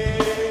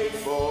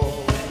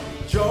faithful,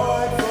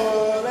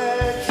 joyful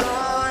and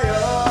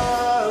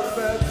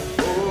triumphant.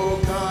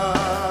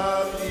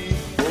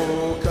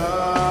 Oh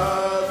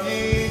come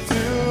ye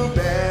to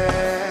Bethlehem.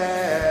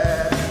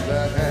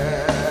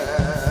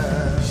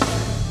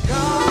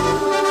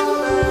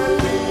 Come and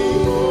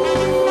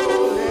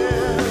behold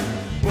him,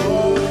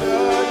 born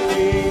the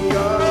King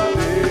of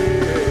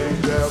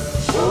Israel.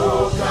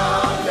 Oh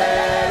come,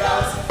 let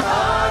us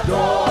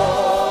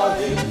adore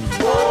him.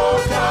 Oh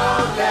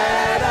come,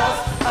 let us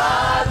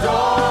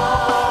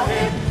adore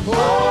him.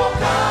 Oh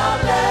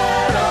come,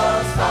 let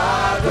us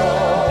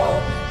adore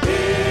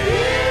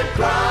him,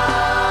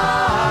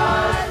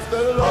 Christ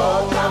the Lord.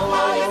 Oh come,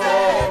 all ye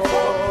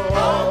faithful.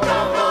 Oh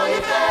come, all ye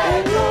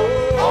faithful.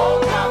 Oh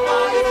come,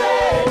 all ye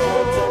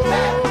faithful to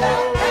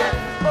Bethlehem.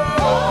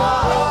 Oh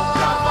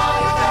come, all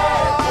ye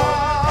faithful.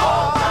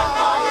 Oh come,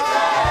 all ye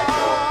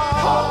faithful.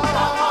 Oh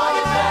come, all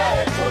ye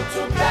faithful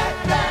to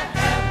Bethlehem.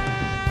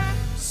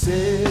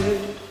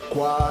 Sing,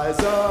 choirs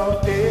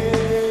of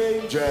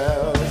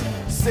angels,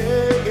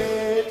 sing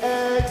in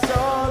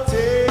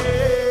exaltation.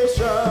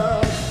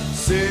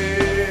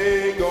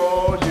 Sing,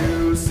 all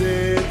you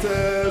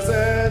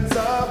citizens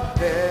of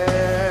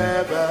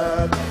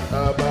heaven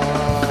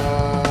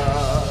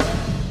above.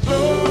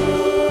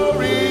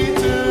 Glory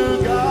to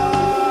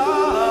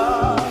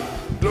God,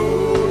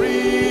 glory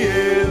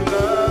in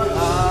the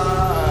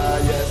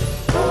highest.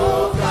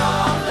 Oh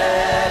come,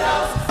 let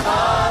us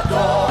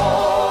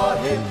adore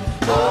him.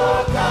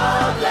 Oh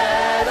come,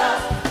 let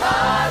us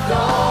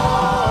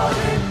adore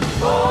him.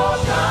 Oh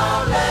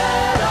come,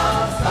 let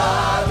us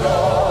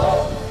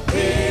adore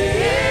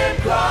him,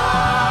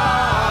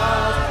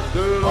 Christ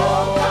the Lord.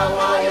 Oh come,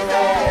 all ye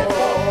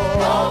faithful.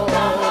 Oh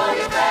come, all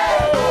ye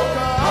faithful.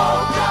 Oh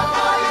come,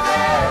 all ye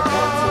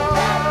faithful to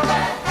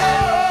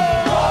Bethlehem.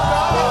 Oh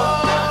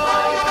come,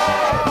 all ye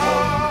faithful.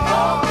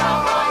 Oh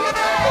come, all ye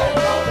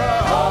faithful.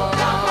 Oh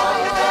come, all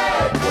ye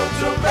faithful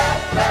to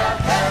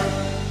Bethlehem.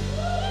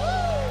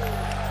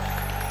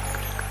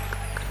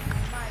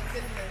 My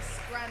goodness,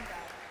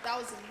 Grandad, that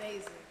was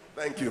amazing.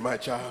 Thank you, my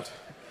child.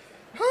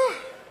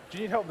 Do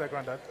you need help there,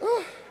 Grandad?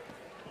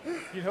 You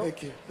need help?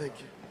 Thank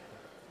you.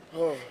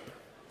 Oh.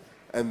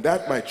 And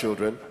that, my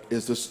children,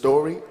 is the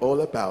story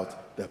all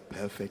about the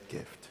perfect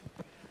gift.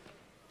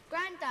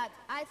 Grandad,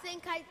 I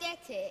think I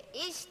get it.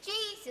 Is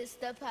Jesus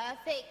the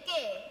perfect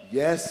gift?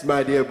 Yes,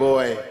 my dear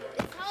boy.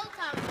 This whole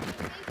time I've been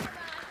thinking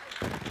about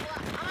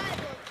what I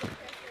want for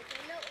Christmas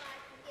and not what I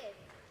can give.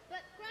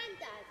 But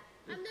Grandad,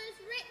 I'm not as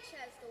rich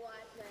as the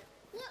wise men.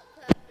 What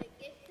perfect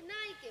gift can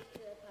I give to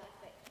the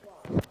perfect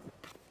one?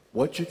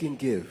 What you can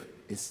give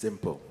is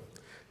simple.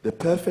 The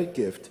perfect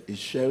gift is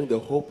sharing the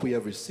hope we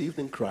have received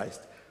in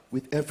Christ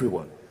with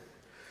everyone.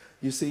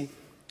 You see,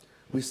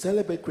 we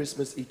celebrate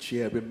Christmas each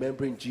year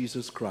remembering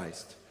Jesus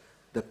Christ,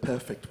 the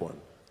perfect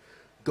one,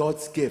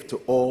 God's gift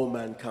to all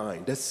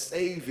mankind, the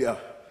Savior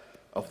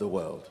of the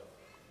world.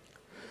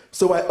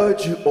 So I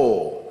urge you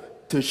all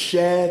to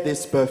share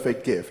this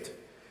perfect gift.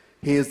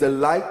 He is the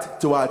light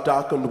to our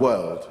darkened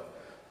world,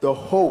 the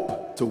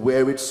hope to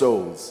wearied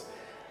souls,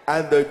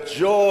 and the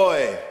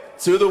joy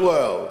to the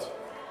world.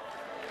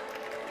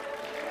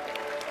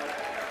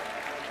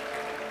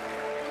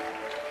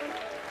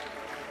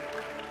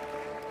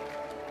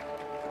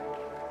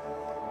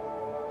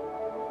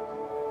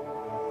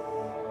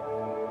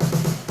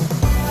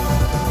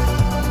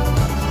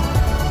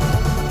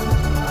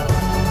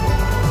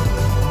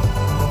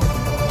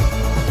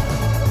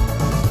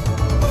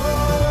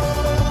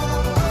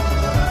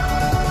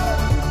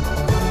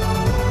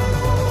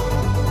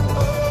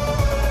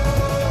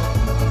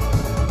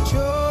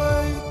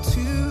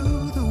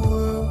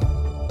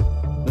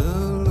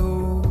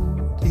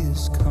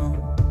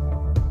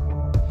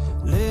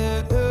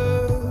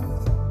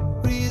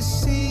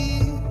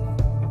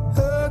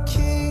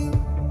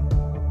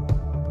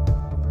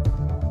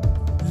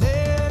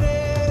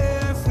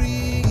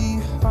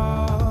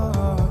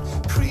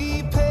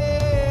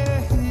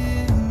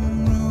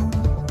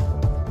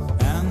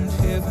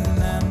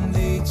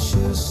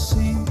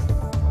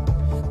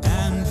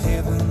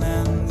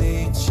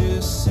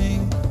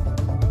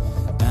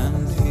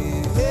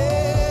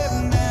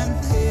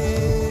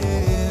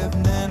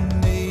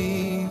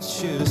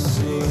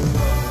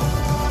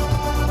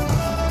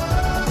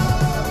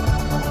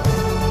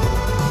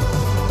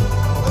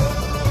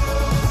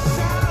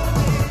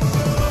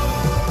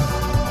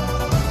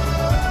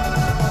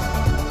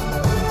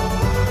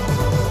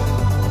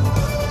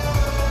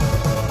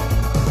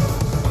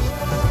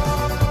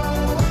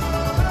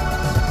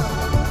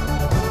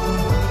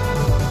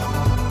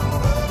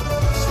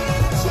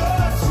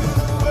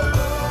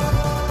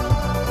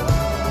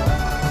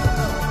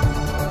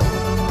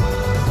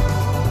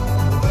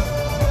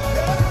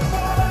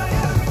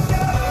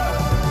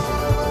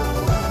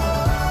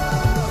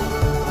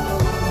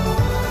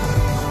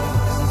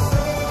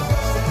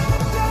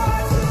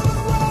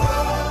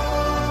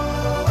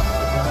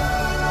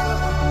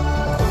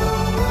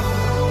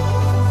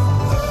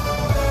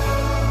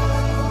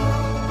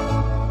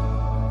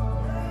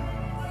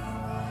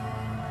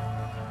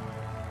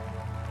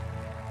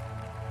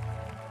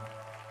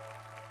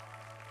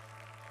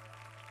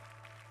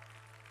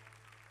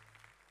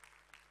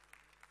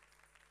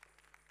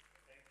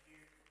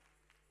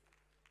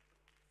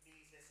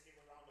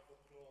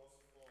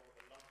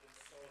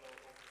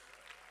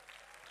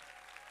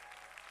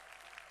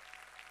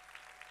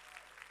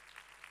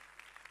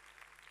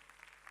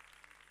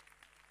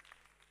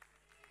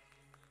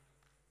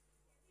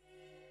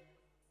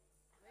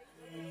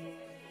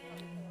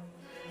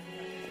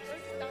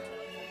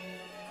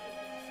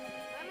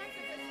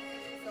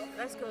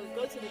 Let's go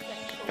to the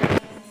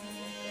technical.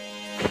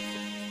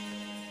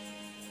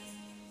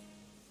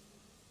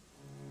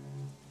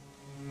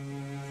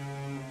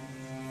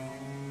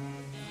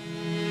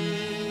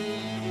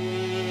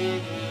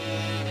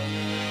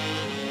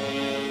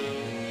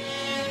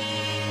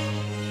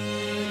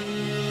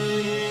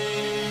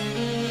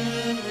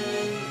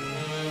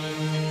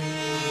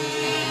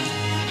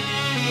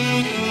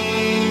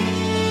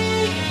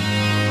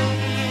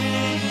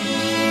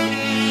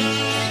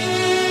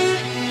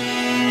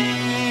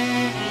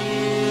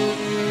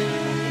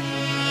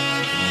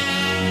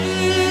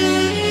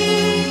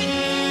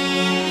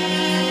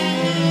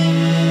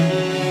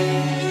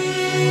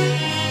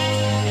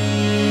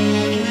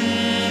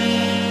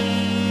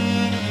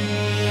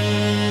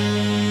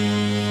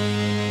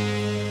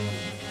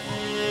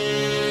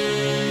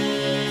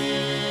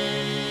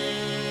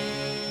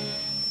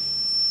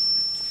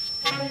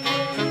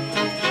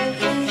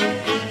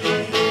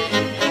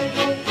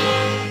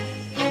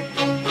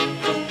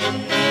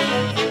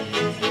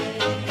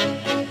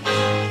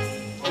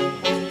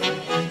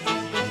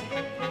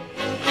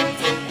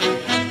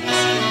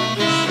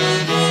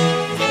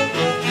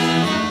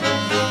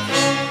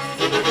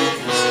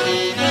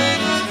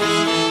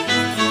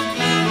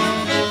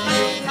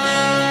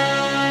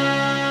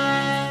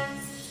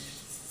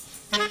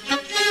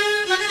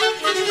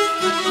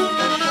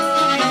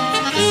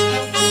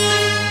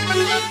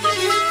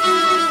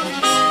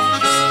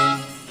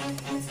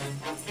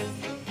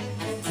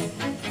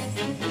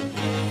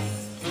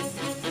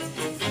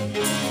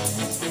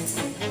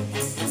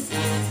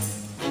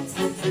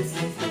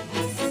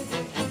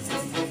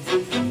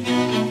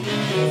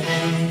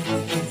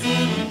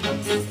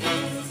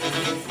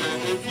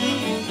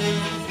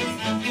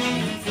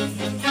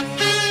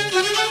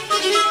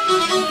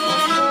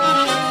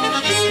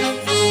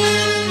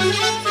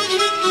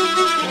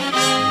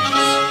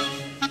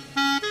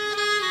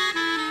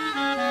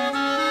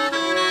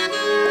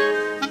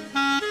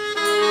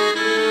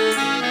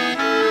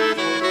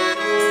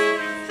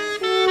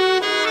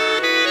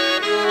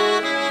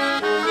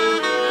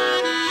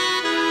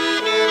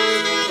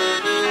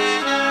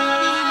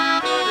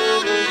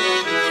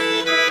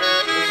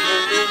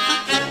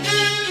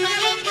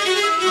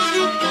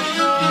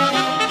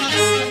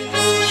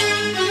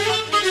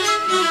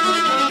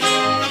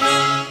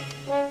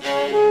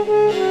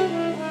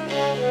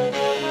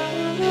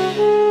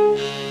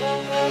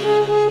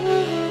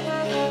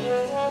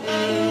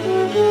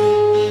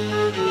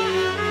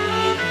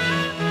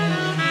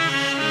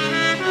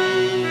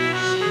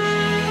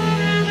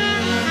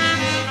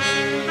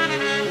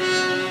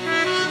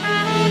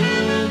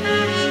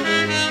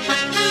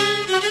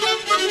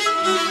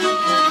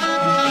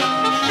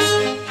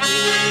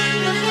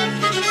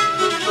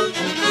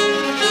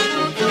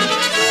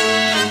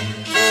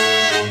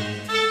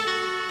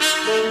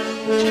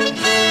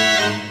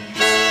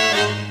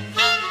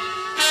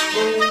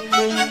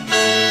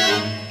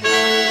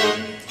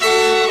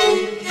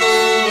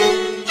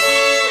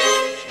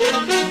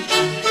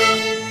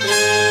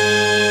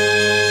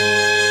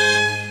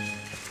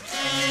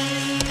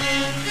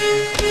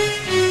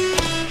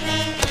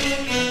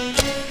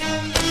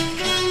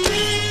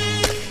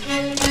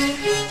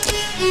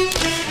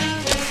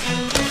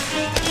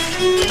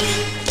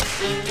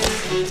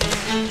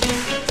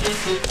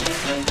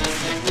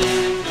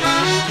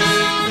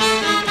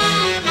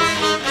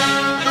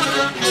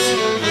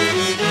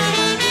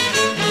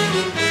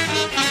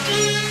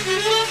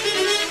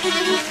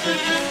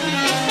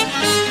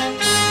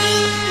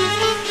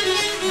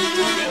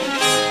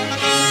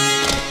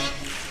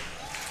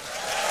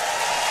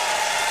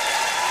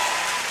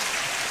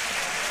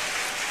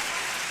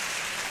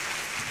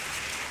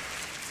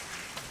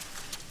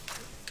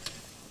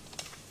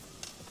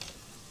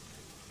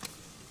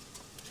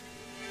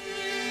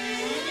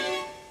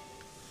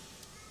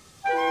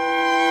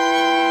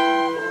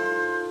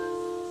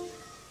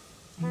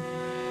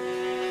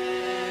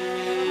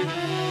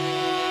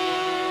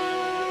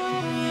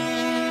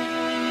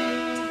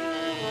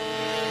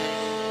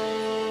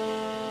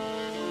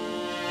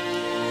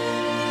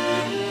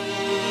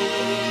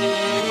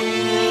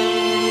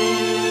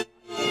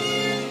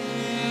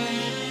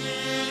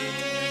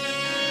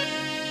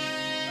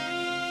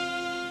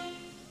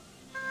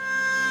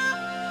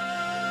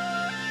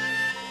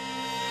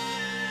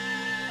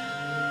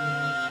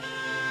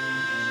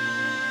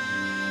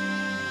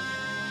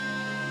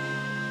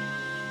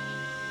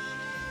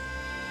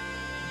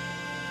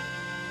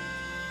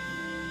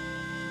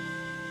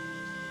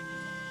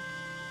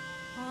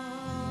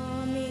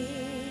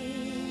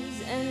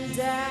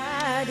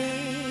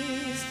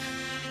 Daddies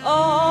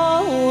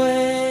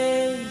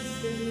always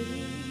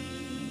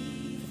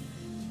believe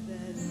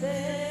that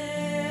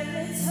their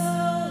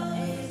little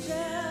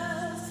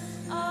angels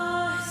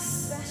are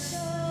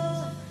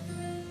special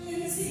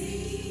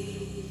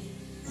indeed,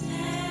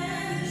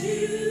 and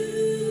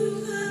you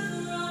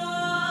could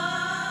grow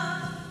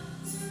up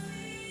to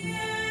be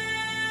anything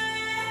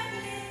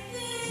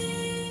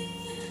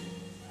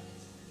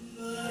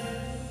but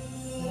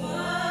who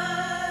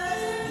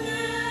was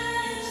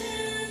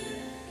imagined a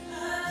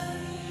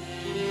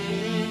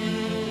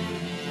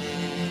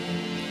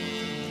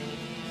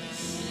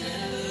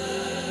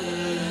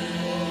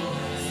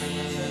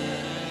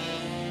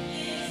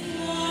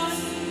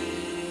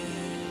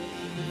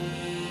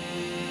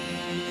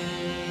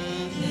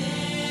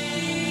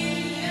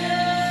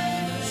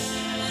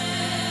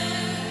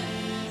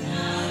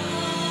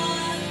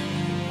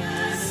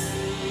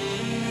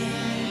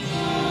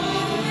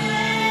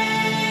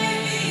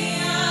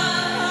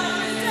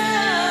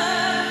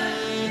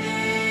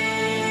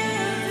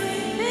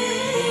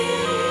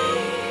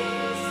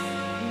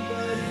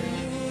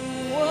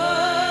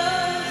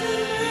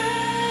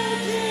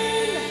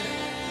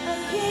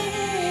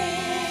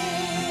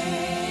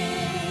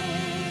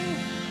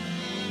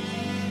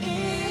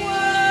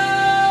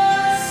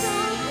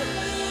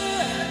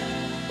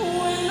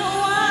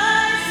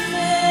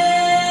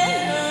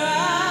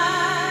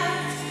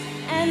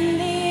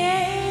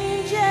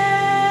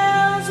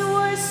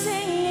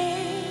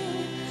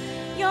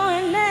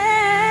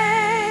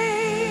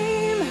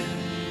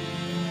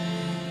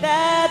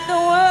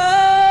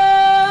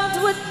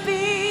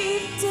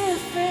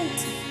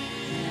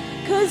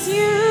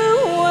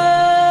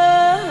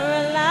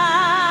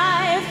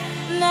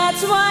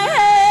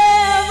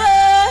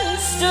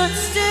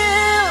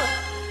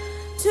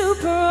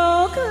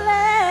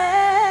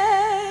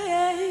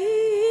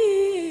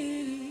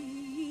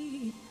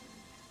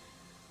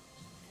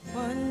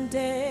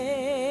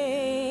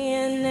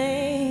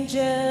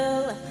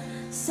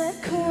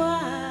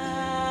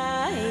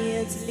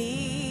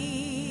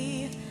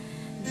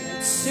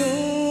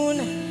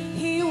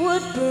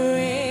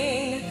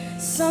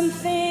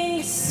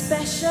something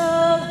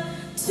special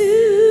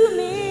to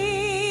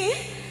me,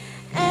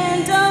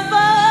 and of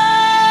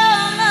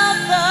all of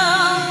the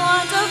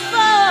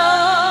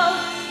wonderful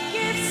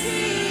gifts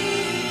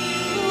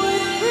he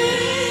would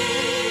bring.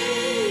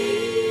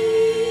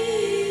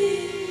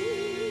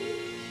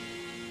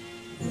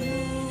 Who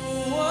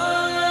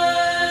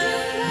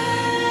would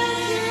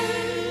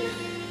imagine?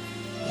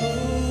 Who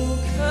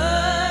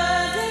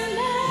could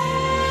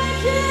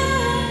imagine?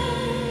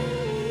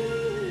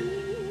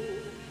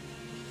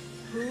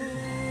 Who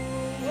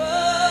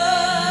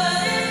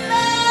would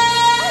imagine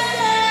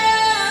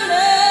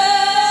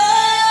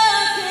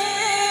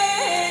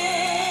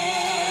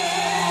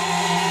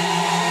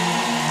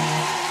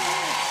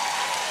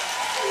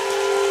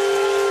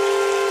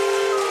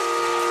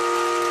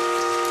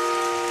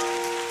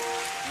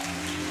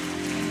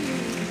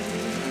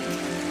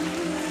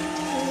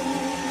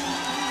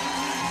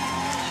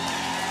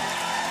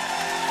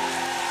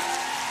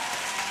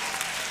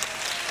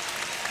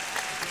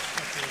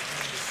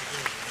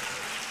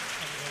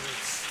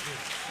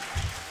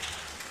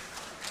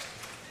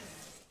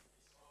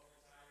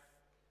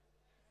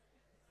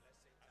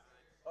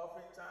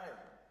Offering time.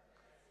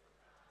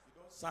 You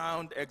don't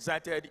sound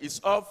excited. It's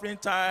offering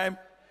time.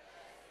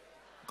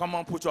 Come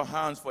on, put your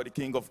hands for the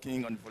King of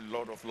Kings and for the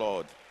Lord of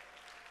Lords.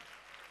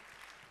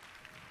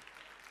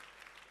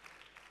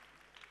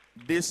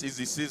 This is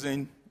the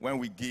season when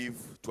we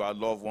give to our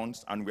loved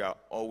ones, and we are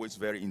always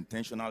very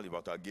intentional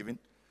about our giving.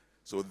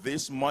 So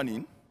this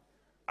morning,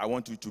 I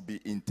want you to be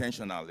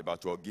intentional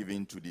about your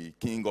giving to the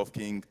King of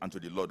Kings and to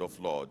the Lord of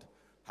Lords.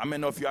 How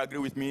many of you agree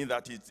with me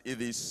that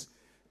it is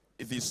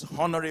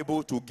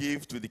honorable to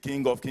give to the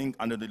King of Kings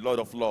and to the Lord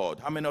of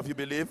Lords? How many of you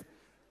believe?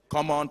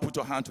 Come on, put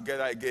your hand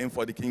together again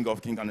for the King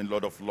of Kings and the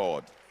Lord of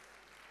Lords.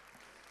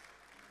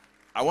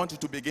 I want you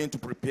to begin to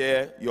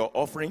prepare your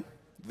offering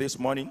this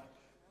morning.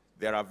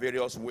 There are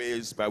various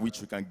ways by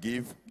which you can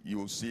give. You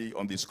will see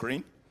on the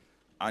screen.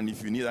 And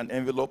if you need an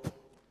envelope,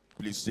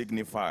 please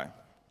signify.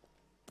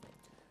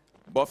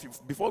 But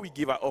before we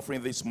give our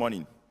offering this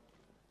morning,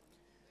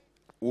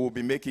 we will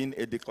be making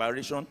a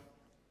declaration.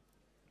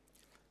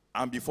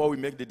 And before we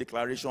make the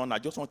declaration, I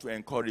just want to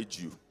encourage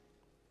you.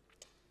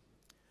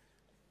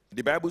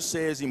 The Bible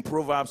says in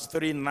Proverbs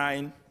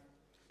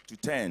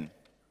 3:9-10,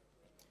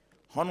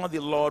 honor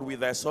the Lord with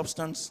thy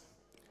substance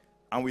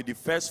and with the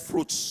first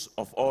fruits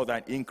of all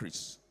thine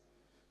increase.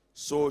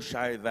 So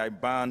shall thy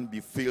barn be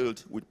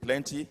filled with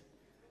plenty,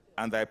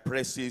 and thy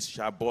presses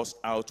shall burst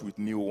out with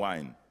new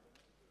wine.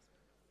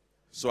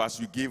 So as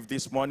we give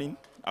this morning,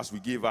 as we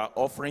give our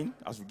offering,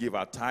 as we give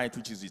our tithe,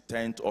 which is the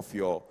tenth of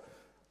your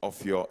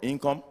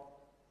income,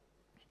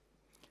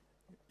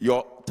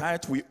 your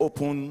tithe will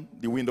open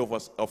the window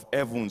of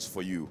heavens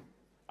for you,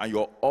 and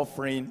your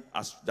offering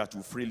that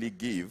you freely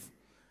give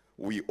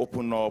will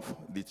open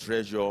up the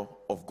treasure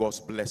of God's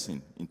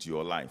blessing into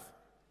your life.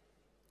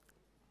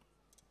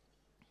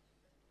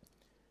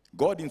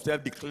 God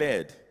himself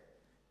declared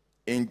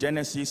in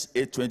Genesis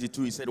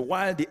 8:22, he said,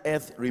 while the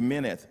earth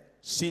remaineth,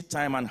 seed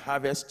time and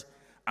harvest,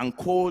 and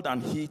cold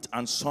and heat,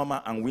 and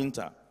summer and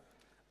winter,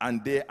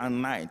 and day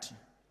and night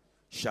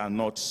shall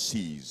not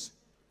cease.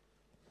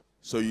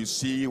 So you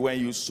see, when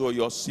you sow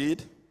your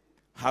seed,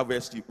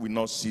 harvest will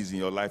not cease in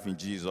your life in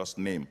Jesus'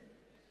 name.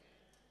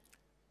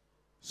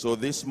 So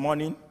this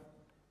morning,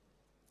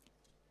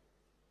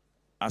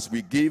 as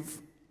we give,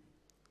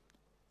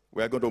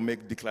 we are going to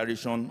make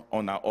declaration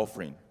on our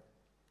offering.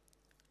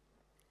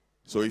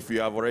 So if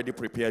you have already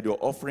prepared your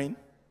offering,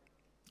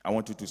 I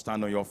want you to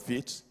stand on your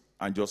feet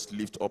and just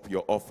lift up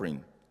your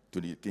offering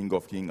to the King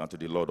of Kings and to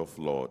the Lord of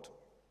Lords.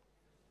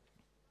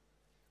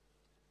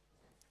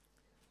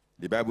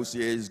 The Bible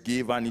says,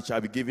 give and it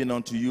shall be given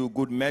unto you,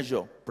 good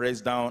measure,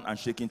 pressed down and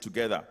shaken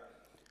together,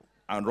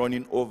 and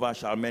running over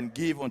shall men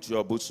give unto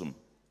your bosom.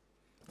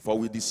 For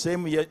with the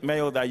same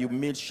measure that you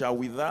made shall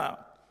wither,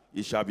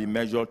 it shall be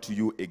measured to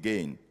you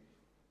again.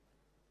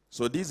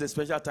 So this is a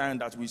special time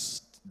that we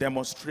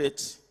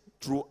demonstrate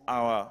through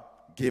our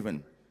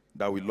giving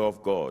that we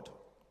love God.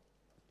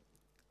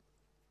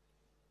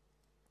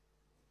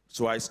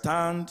 So I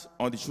stand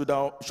on the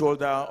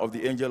shoulder of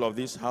the angel of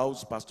this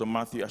house, Pastor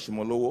Matthew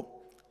Ashimolowo,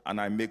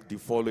 and I make the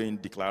following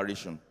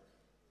declaration.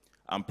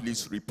 And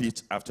please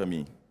repeat after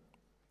me.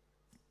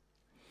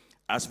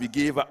 As we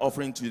give our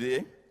offering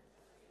today,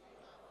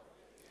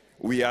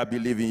 we are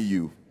believing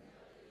you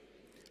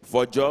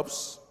for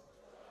jobs,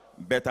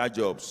 better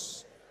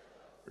jobs,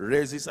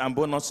 raises and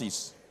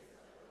bonuses,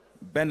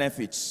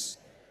 benefits,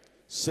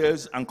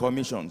 sales and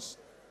commissions,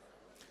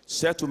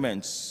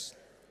 settlements,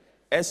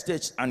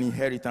 estates and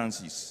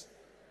inheritances,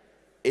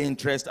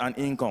 interest and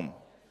income,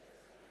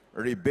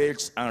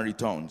 rebates and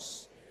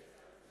returns,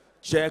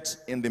 checks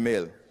in the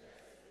mail,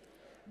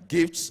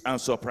 gifts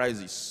and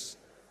surprises,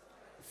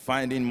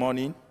 finding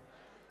money,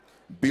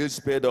 bills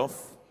paid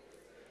off,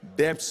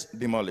 debts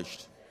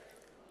demolished,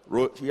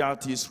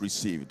 royalties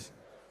received.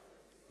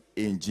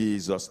 In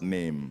Jesus'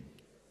 name.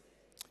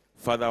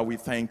 Father, we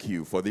thank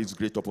you for this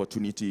great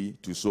opportunity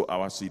to sow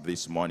our seed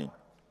this morning.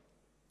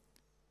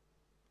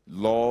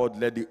 Lord,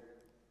 let the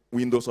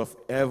windows of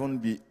heaven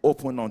be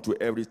open unto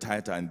every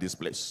tither in this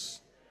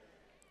place.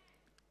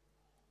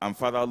 And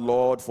Father,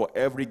 Lord, for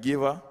every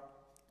giver,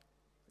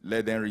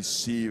 let them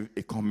receive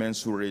a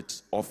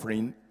commensurate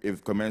offering, a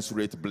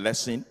commensurate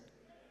blessing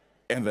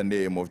in the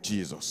name of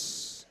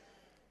Jesus.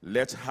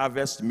 Let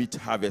harvest meet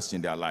harvest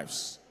in their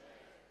lives.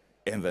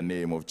 In the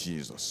name of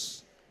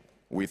Jesus.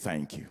 We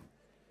thank you.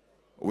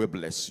 We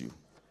bless you.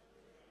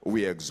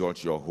 We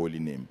exalt your holy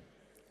name.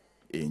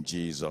 In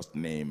Jesus'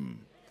 name.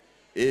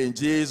 In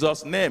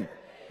Jesus' name.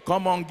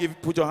 Come on,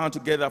 put your hand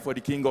together for the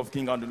King of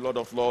Kings and the Lord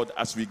of Lords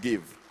as we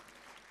give.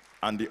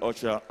 And the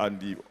usher and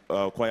the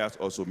choirs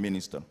also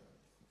minister.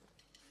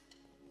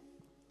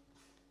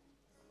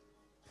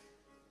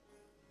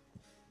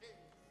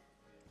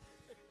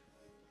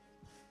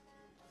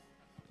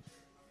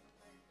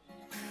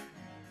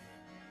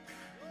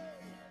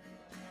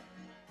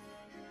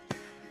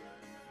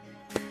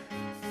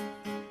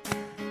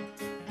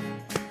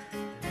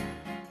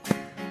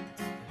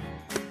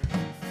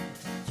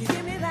 You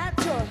give me that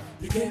joy.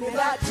 You give me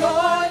that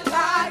joy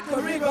like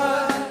a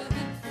river.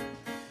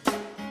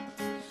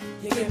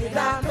 You give me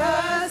that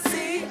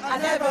mercy I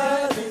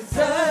never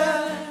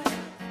deserve.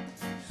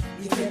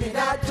 You give me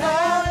that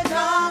joy,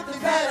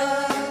 nothing better.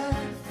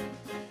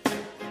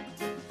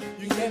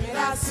 You give me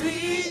that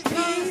sweet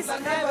peace I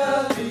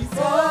never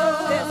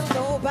before. There's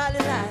nobody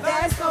like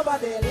There's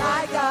nobody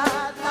like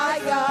God,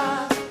 like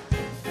God.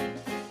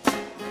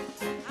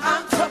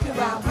 I'm talking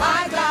about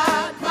my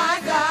God,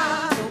 my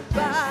God.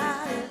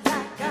 nobody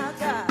like our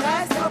God.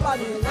 There's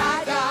nobody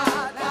like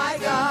God,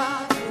 like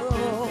God.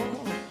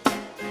 Oh.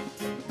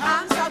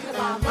 I'm talking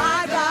about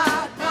my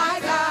God, my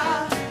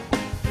God.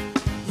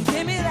 You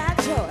give me that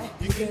joy.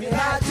 You give me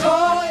that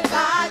joy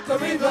like a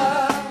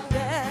river.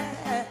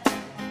 Yeah.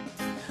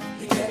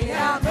 You give me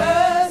that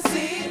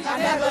mercy I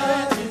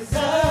never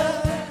deserve.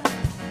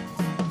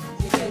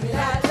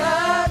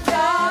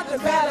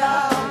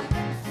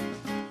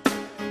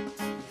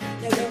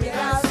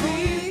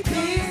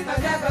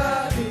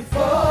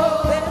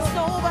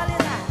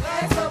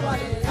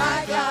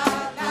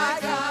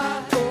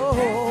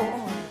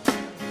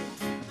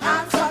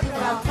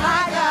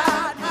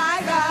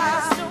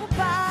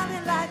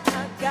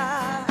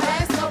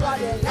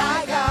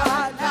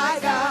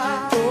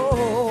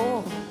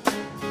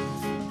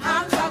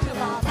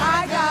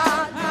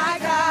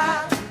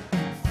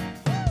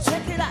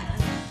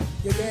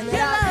 Your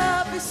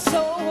love is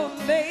so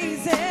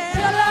amazing.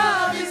 Your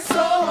love is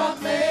so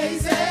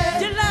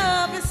amazing. Your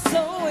love is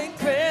so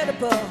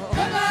incredible.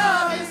 Your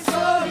love is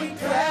so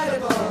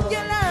incredible.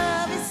 Your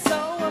love is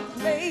so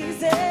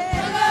amazing.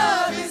 Your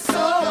love is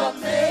so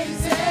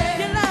amazing.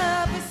 Your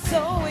love is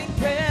so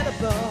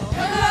incredible.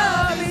 Your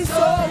love is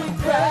so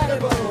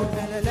incredible.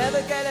 And I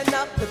never get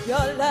enough of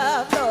your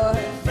love, Lord.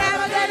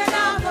 Never get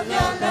enough of your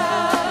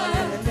love.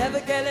 And I never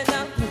get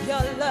enough of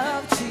your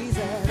love,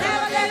 Jesus.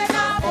 Never get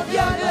enough of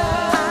your love.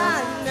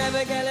 I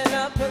never get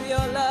enough of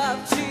your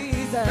love,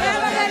 Jesus.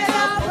 Never get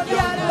enough of your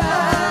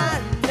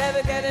love.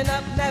 Never get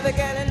enough, never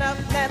get enough,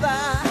 never.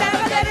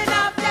 Never get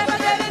enough, never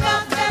get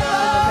enough, never.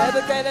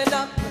 Never get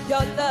enough of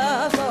your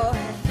love, Lord.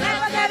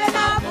 Never get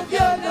enough of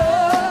your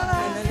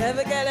love. And I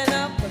never get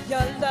enough of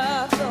your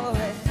love, Lord.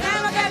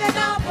 Never get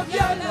enough of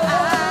your love.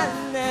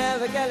 I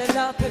never get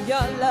enough of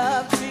your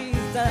love,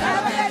 Jesus.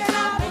 Never get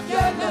enough of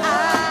your love.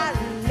 I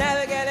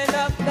never get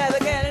enough, never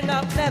get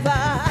enough, never.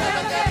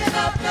 Never get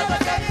enough, never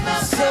get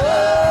enough, So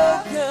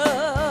never.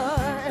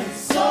 good,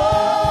 So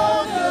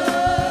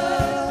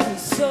good.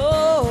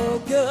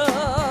 so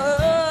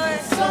good,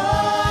 So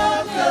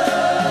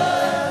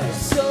good.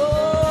 so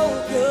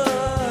good,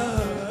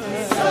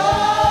 So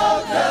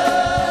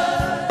good.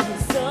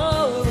 so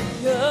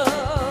good.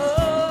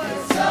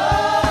 So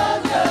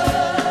good.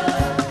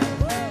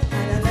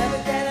 And I never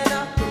get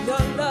enough of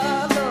your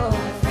love, Lord.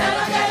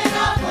 Never get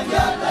enough of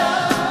your love.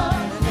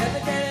 I never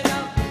get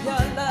enough of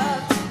your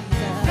love,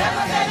 Jesus.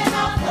 Never get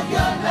enough of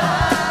your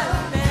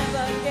love.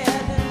 Never get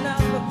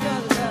enough of your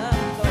love,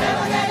 Lord.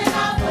 Never get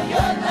enough of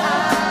your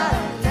love.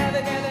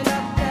 Never get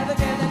enough, never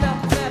get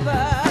enough,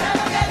 never.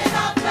 Never get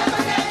enough,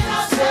 never get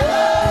enough, So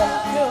never.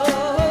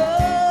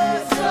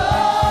 good, So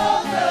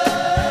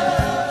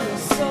good.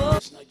 so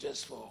It's not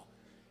just for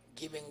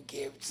giving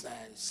gifts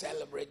and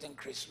celebrating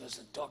Christmas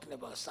and talking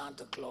about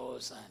Santa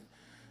Claus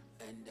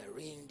and the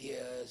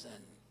reindeers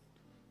and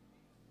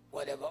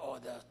whatever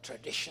other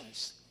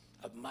traditions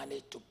have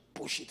managed to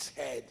push its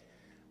head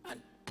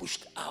and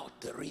pushed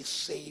out the real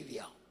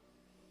Savior.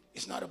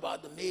 It's not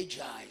about the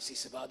Magi's,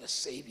 it's about the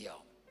Savior.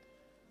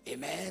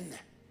 Amen.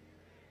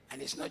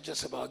 And it's not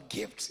just about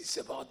gifts, it's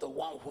about the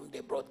one whom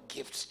they brought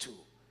gifts to.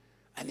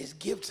 And his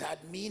gifts had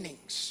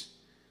meanings.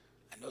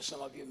 I know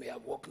some of you may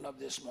have woken up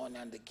this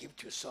morning and the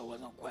gift you saw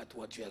wasn't quite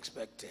what you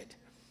expected.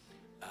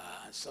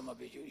 And some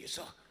of you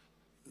saw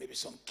maybe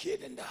some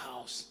kid in the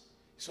house,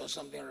 saw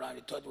something around,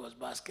 you thought it was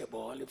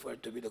basketball, only for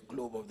it to be the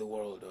globe of the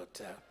world.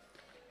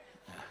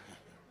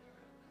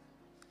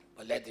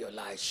 But let your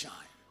light shine.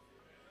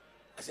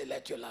 I said,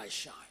 let your light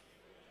shine.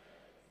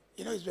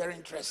 You know, it's very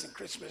interesting,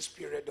 Christmas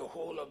period, the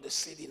whole of the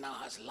city now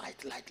has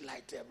light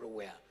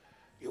everywhere.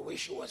 You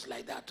wish it was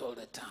like that all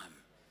the time.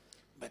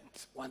 But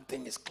one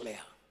thing is clear.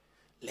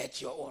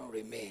 Let your own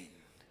remain.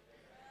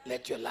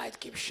 Let your light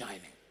keep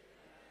shining.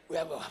 We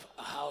have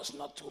a house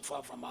not too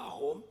far from our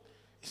home.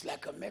 It's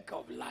like a maker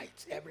of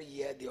light. Every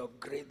year they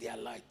upgrade their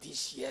light.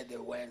 This year they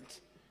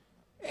went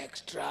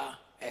extra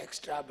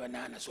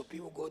banana. So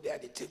people go there,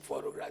 they take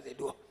photographs, they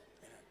do.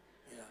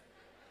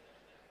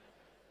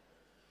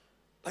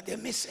 But they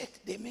miss it.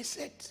 They miss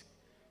it.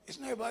 It's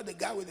not about the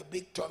guy with the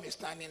big tummy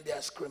standing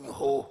there screaming,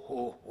 ho,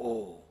 ho,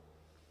 ho.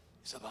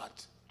 It's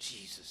about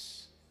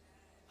Jesus.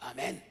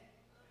 Amen.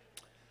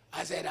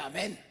 I said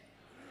amen.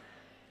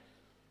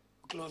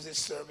 We'll close this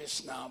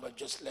service now, but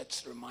just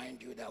let's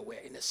remind you that we're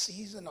in a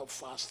season of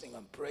fasting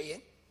and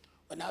praying.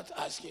 We're not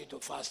asking you to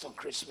fast on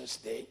Christmas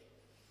Day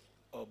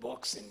or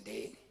Boxing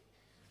Day.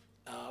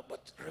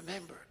 But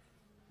remember,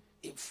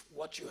 if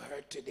what you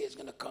heard today is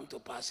going to come to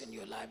pass in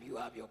your life, you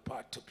have your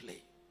part to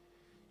play.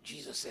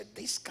 Jesus said,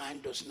 this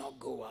kind does not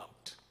go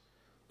out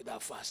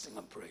without fasting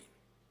and praying.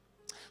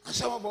 And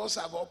some of us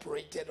have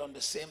operated on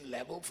the same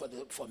level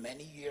for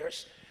many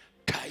years.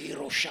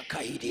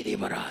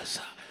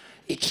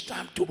 It's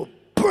time to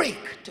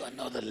break to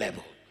another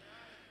level.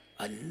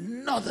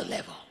 Another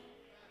level.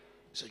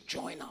 So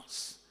join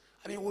us.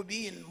 I mean, we'll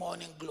be in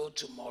Morning Glow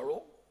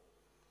tomorrow.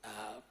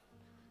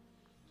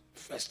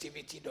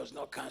 Festivity does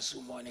not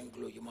cancel Morning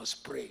Glow. You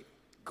must pray.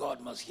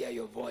 God must hear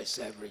your voice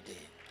every day.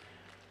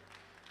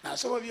 Now,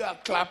 some of you are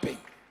clapping.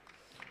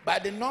 By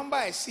the number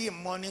I see in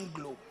Morning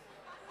Glow,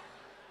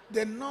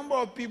 the number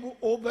of people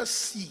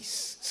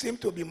overseas seem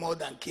to be more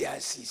than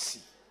KICC.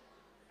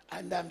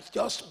 And I'm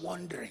just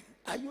wondering,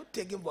 are you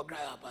taking for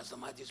granted Pastor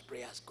Matthew's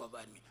prayer has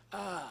covered me?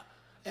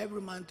 Every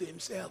man to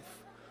himself.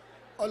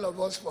 All of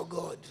us for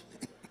God.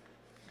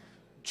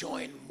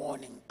 Join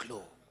Morning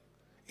Glow.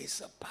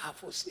 It's a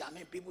powerful, I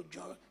mean, people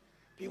join,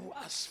 people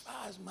as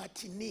far as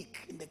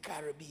Martinique in the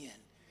Caribbean,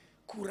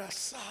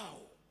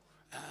 Curacao,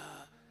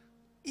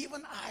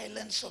 even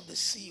islands of the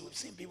sea. We've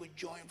seen people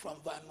join from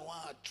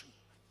Vanuatu.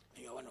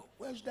 And you want to know,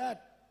 where's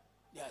that?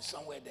 Yeah,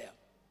 somewhere there.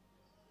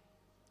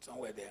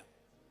 Somewhere there.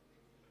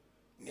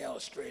 Near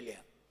Australia.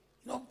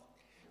 You know,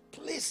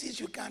 places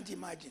you can't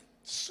imagine.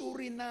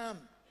 Suriname.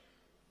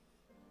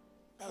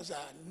 Those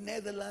are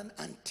Netherlands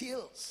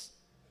Antilles.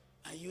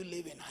 And you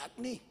live in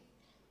Hackney.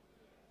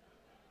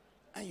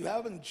 And you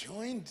haven't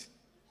joined.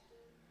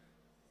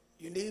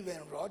 You live in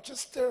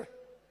Rochester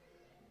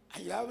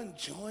and you haven't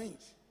joined.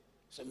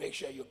 So make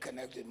sure you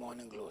connect with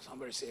Morning Glow.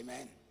 Somebody say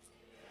amen.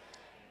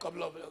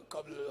 Couple of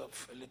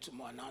little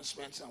more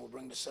announcements and we'll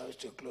bring the service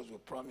to a close. We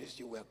promised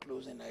you we're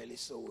closing early,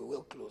 so we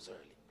will close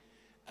early.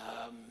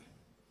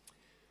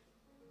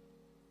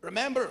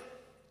 Remember,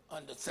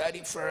 on the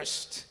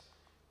 31st,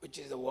 which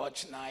is the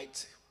watch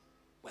night,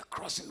 we're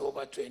crossing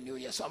over to a new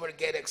year. Somebody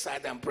get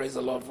excited and praise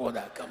the Lord for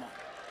that. Come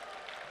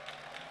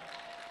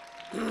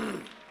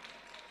on.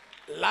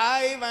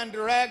 Live and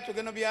direct, we're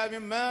going to be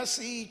having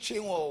Mercy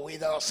Chinwo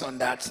with us on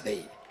that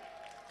day.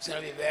 It's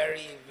going to be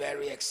very,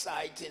 very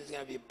exciting. It's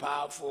going to be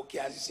powerful.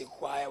 KICC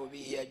Choir will be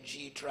here.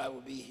 G-Tribe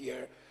will be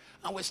here.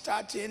 And we're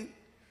starting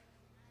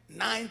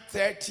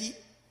 9:30.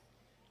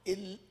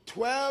 In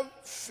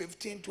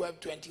 12:15,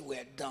 12:20,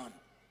 we're done.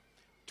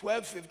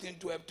 12:15,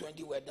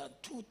 12:20, we're done.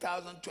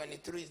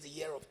 2023 is the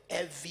year of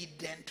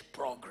evident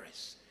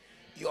progress.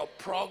 Your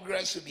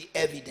progress will be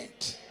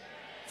evident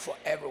for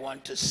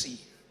everyone to see.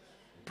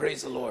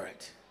 Praise the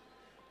Lord.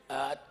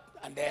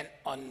 And then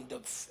on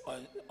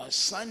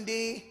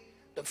Sunday,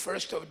 the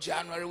 1st of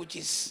January, which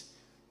is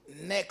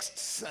next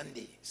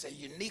Sunday. It's a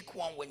unique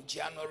one when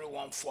January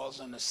 1 falls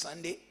on a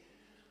Sunday.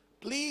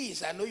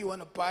 Please, I know you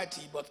want to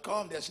party, but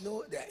come,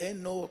 there ain't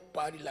no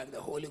party like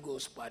the Holy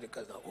Ghost party,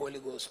 because the Holy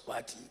Ghost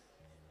party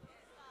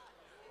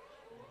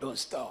don't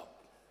stop.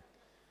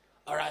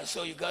 All right,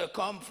 so you got to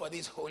come for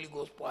this Holy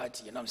Ghost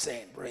party, you know what I'm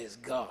saying? Praise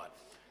God.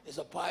 It's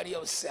a party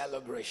of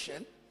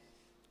celebration,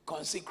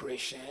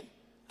 consecration,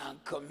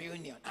 and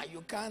communion. And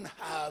you can't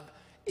have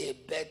a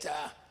better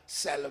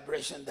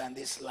celebration than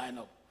this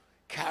lineup.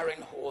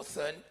 Karen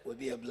Hawthorne will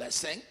be a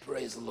blessing.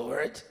 Praise the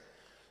Lord.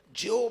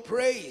 Joe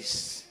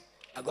Praise.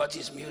 I got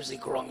his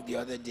music wrong the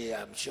other day.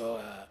 I'm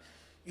sure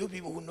you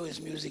people who know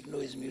his music know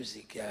his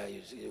music.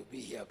 You'll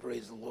be here.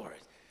 Praise the Lord.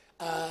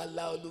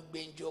 Laulu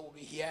Benjo will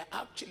be here.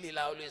 Actually,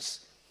 Laulu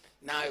is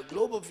now a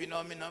global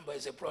phenomenon, but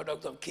it's a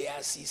product of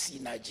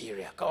KICC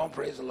Nigeria. Come on,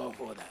 praise the Lord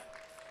for that.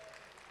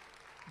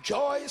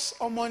 Joyce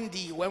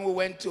Omondi, when we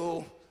went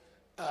to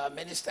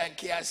minister in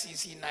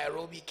KICC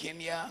Nairobi,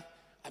 Kenya,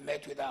 I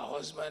met with her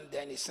husband.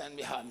 Then he sent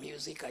me her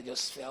music. I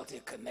just felt a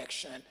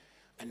connection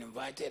and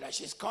invited her.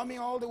 She's coming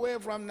all the way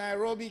from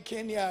Nairobi,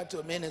 Kenya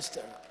to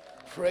minister.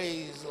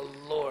 Praise the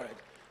Lord.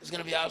 It's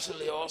going to be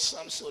absolutely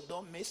awesome, so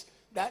don't miss.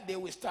 That day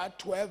we start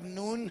 12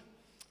 noon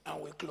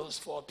and we close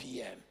 4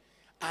 p.m.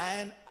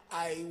 And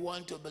I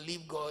want to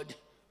believe God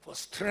for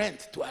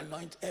strength to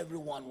anoint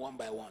everyone one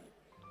by one.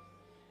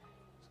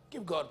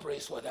 Give God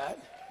praise for that.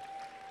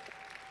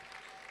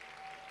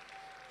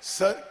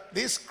 So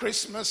this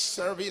Christmas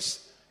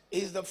service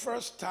is the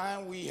first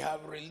time we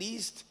have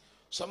released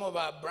some of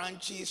our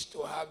branches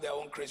to have their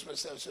own Christmas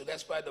service. So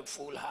that's why the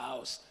full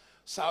house.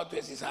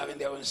 Southwest is having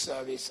their own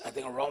service. I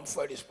think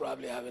Romford is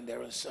probably having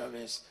their own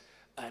service.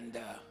 And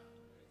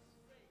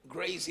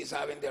Grace is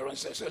having their own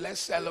service. So let's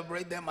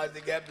celebrate them as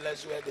they get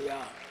blessed where they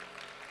are.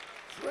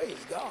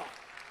 Praise God.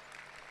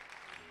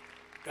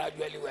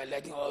 Gradually, we're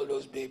letting all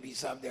those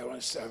babies have their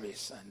own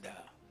service and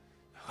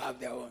have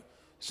their own.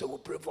 So we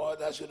pray for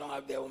others who don't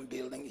have their own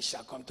building. It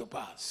shall come to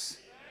pass.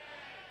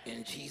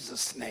 In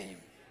Jesus' name.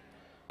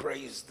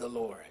 Praise the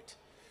Lord.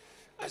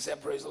 I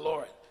said, praise the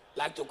Lord. I'd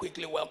like to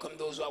quickly welcome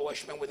those who are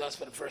worshiping with us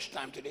for the first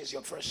time. Today is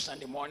your first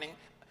Sunday morning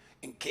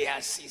in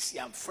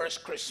KICC. And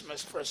first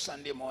Christmas, first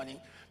Sunday morning.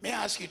 May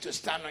I ask you to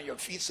stand on your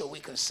feet so we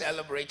can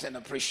celebrate and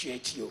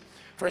appreciate you.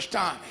 First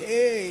time.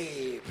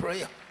 Hey,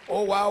 pray.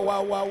 Oh, wow,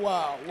 wow, wow,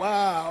 wow,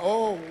 wow,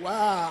 oh,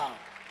 wow.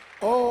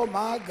 Oh,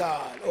 my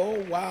God. Oh,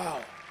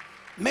 wow.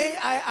 May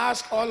I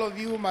ask all of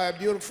you, my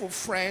beautiful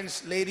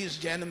friends, ladies,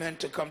 gentlemen,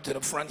 to come to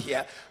the front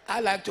here.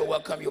 I'd like to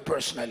welcome you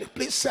personally.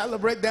 Please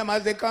celebrate them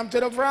as they come to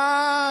the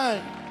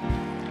front.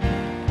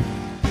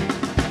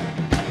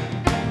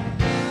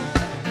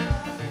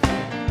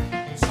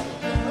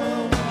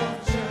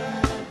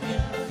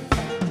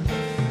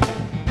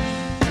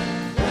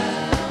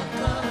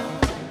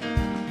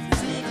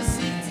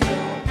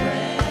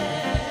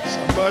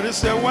 Somebody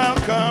say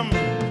welcome.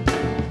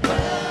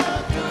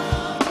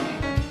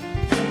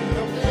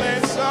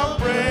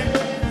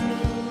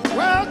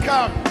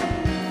 Welcome.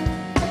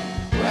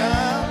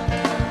 Welcome.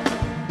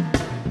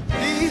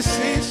 This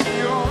is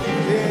your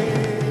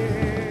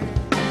day.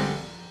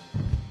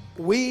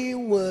 We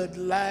would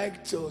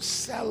like to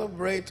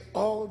celebrate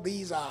all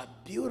these our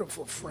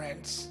beautiful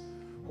friends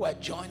who are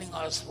joining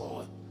us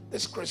for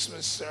this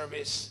Christmas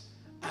service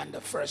and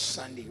the first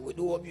Sunday. We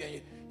do hope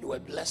you were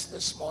blessed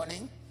this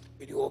morning.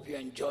 We do hope you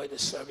enjoyed the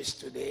service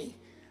today.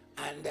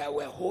 And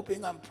we're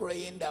hoping and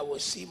praying that we'll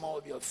see more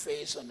of your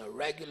face on a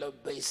regular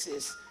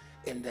basis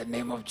in the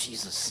name of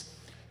Jesus.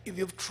 If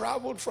you've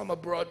traveled from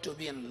abroad to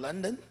be in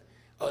London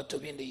or to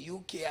be in the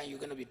UK and you're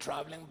going to be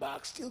traveling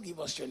back, still give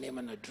us your name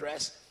and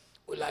address.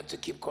 We'd like to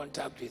keep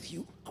contact with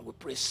you and we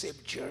pray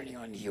safe journey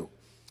on you.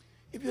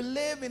 If you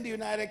live in the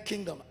United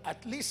Kingdom,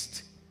 at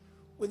least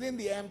within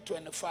the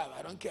M25,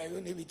 I don't care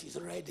even if it is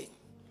Reading,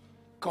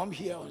 come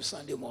here on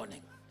Sunday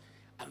morning.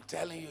 I'm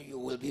telling you, you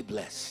will be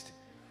blessed.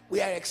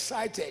 We are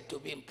excited to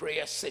be in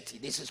Prayer City.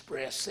 This is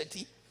Prayer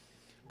City.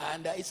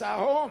 And it's our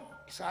home.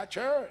 It's our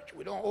church.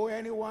 We don't owe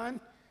anyone.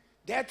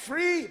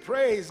 Debt-free.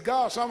 Praise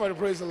God. Somebody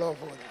praise the Lord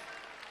for that.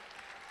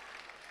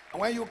 And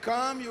when you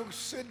come, you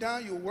sit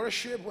down, you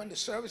worship. When the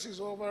service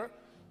is over,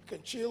 you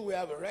can chill. We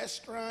have a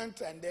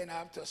restaurant. And then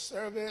after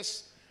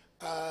service,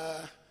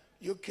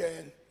 you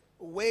can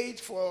wait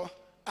for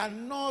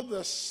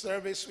another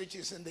service, which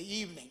is in the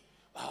evening.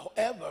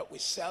 However, we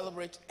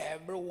celebrate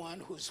everyone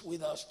who's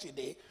with us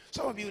today.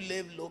 Some of you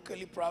live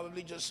locally,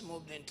 probably just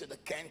moved into the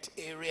Kent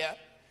area.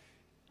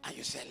 And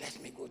you said, let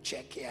me go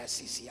check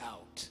KICC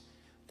out.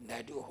 And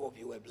I do hope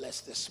you were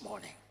blessed this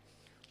morning.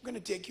 I'm going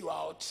to take you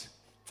out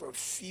for a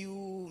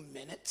few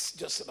minutes,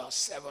 just about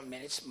 7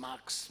 minutes,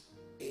 max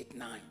 8,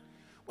 9. I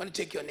want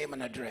to take your name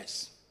and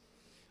address.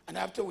 And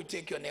after we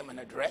take your name and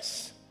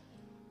address,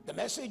 the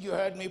message you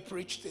heard me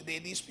preach today,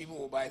 these people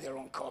will buy their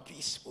own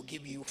copies. We'll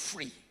give you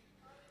free.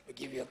 We'll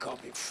give you a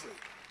copy free.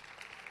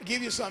 We'll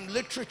give you some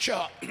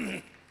literature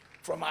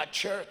from our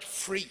church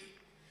free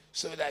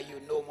so that you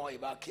know more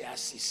about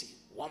KICC.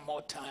 One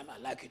more time,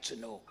 I'd like you to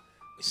know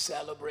we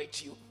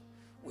celebrate you.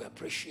 We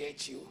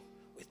appreciate you.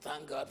 We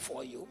thank God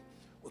for you.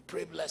 We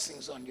pray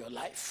blessings on your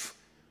life.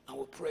 And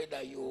we pray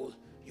that you'll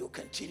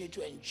continue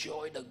to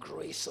enjoy the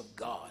grace of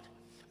God.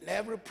 And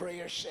every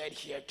prayer said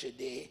here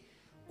today,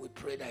 we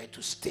pray that it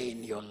will stay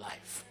in your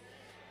life.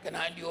 Can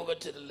I hand you over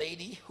to the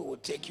lady who will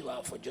take you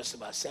out for just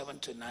about 7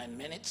 to 9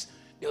 minutes.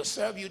 They'll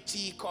serve you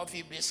tea,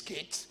 coffee,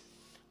 biscuits,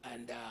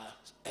 and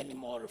any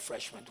more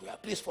refreshment we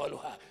have. Please follow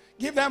her.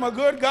 Give them a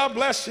good God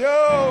bless you.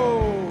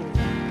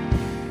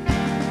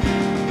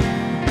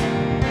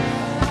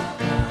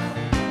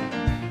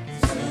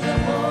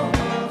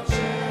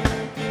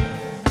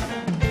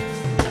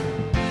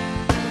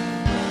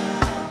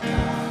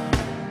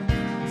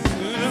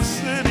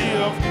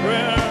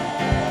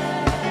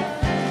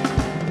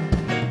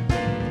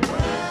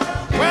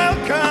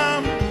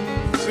 Welcome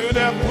to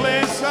the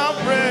place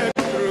of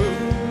breakthrough.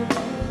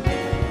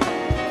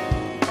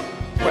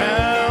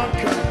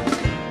 Welcome,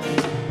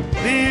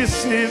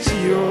 this is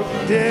your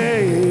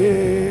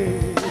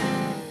day.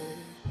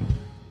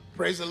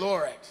 Praise the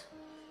Lord.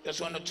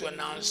 Just wanted to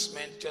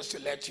announcement just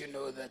to let you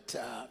know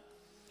that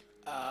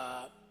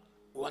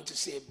we want to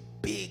say a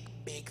big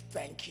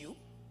thank you.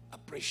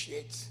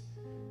 Appreciate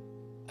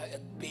a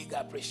big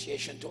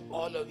appreciation to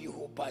all of you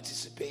who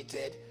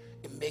participated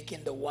in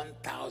making the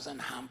 1,000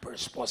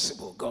 hampers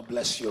possible. God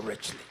bless you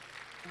richly.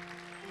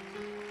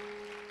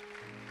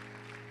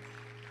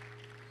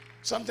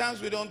 Sometimes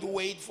we don't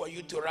wait for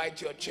you to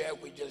write your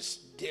check. We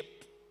just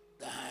dip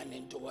the hand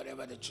into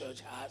whatever the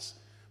church has,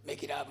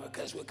 make it happen,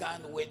 because we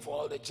can't wait for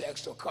all the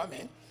checks to come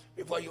in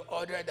before you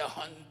order the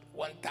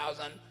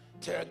 1,000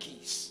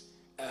 turkeys.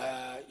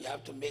 You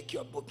have to make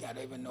your booking. I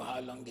don't even know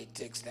how long it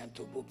takes them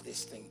to book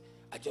this thing.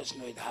 I just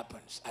know it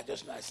happens. I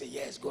just know, I say,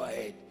 yes, go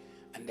ahead.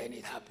 And then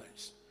it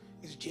happens.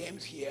 Is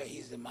James here?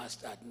 He's the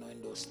master at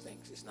knowing those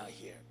things. He's not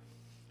here.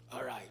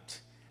 All right.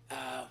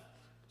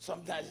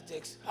 Sometimes it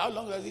takes, how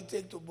long does it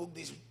take to book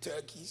these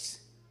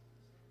turkeys?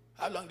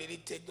 How long did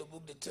it take to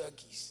book the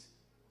turkeys?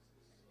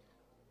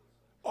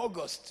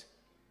 August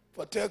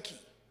for Turkey.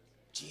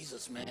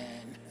 Jesus,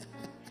 man.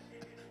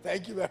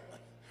 Thank you very much.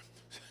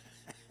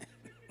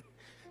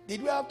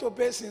 Did we have to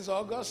pay since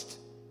August?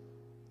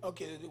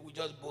 Okay, we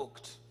just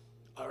booked.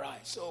 All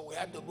right, so we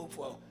had to book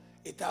for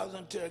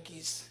 1,000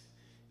 turkeys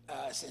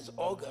since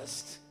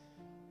August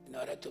in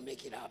order to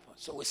make it happen.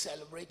 So we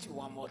celebrate you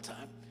one more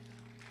time.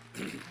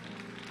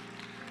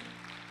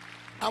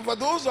 And for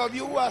those of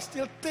you who are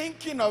still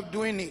thinking of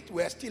doing it,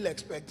 we are still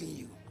expecting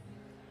you.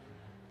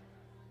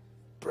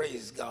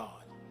 Praise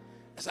God.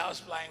 As I was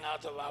flying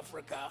out of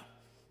Africa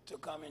to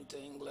come into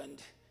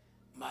England,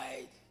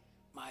 my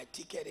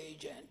ticket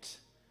agent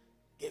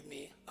gave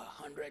me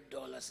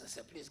 $100 and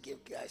said, please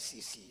give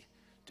KICC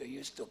to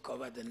use to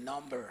cover the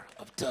number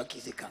of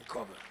turkeys it can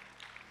cover.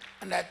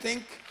 And I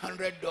think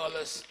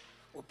 $100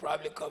 will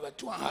probably cover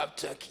 2.5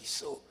 turkeys.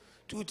 So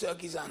 2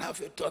 turkeys and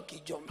half a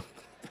turkey jump.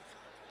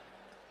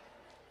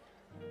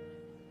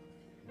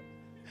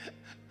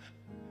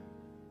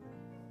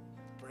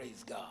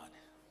 Praise God.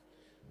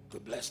 To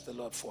bless the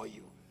Lord for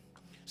you.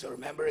 So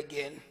remember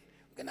again,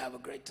 we're going to have a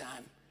great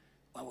time.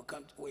 When we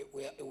come, we're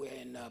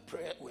in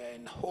prayer. We're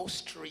in Whole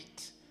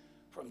Street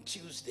from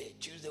Tuesday,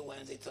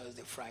 Wednesday,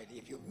 Thursday, Friday.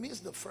 If you've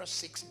missed the first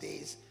 6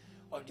 days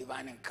of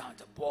divine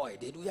encounter, boy,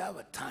 did we have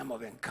a time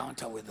of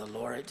encounter with the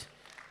Lord.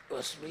 It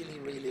was really,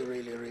 really,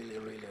 really, really,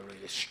 really,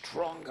 really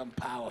strong and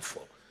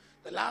powerful.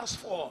 The last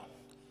 4,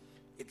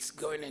 it's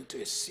going into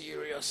a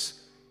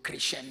serious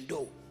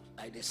crescendo,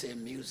 like they say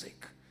in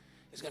music.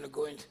 It's going to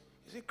go into,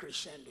 is it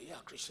crescendo? Yeah,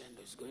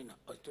 crescendo. It's going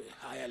up to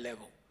a higher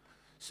level.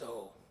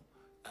 So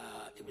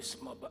it was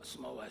small by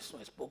small,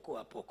 it's poco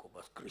a poco,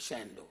 but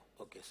crescendo.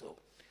 Okay, so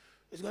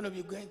it's going to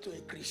be going to a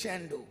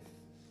crescendo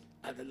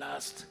at the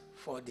last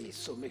 4 days.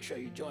 So make sure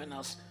you join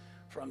us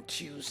from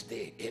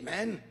Tuesday.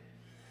 Amen.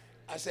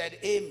 I said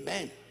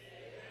amen.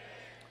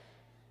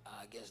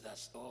 I guess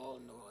that's all.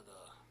 No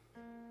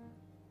other.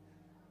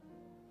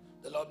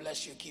 The Lord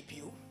bless you, keep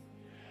you,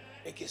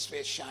 make his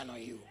face shine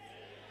on you,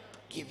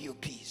 give you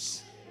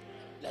peace.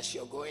 Bless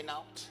your going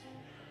out.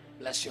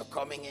 Bless your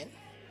coming in.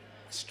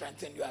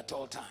 Strengthen you at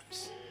all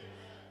times.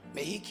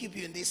 May he keep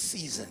you in this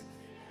season.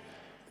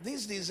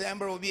 This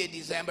December will be a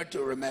December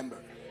to remember.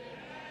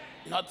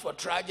 Not for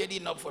tragedy,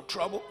 not for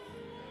trouble,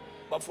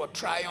 but for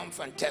triumph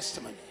and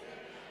testimony.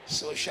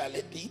 So shall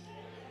it be.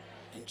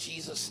 In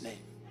Jesus' name.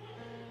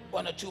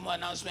 One or two more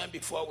announcements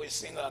before we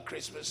sing our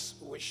Christmas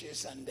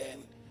wishes and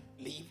then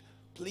leave.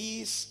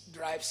 Please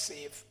drive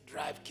safe,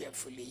 drive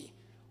carefully.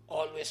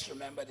 Always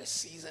remember the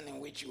season in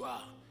which you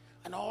are.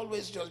 And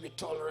always just be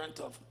tolerant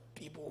of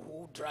people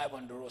who drive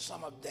on the road.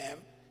 Some of them,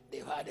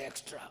 they've had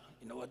extra.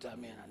 You know what I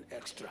mean? An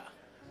extra.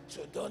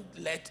 So don't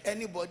let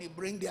anybody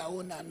bring their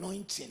own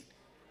annoying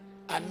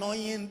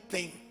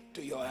thing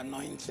to your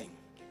anointing.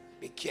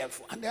 Be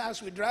careful. And then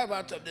as we drive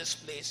out of this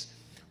place,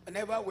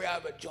 whenever we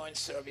have a joint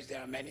service,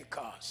 there are many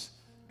cars.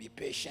 Be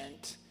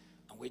patient,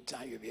 and with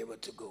time you'll be able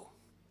to go.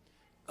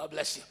 God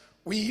bless you.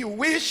 We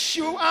wish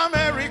you a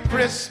Merry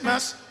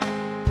Christmas.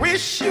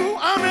 Wish you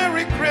a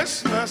Merry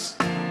Christmas.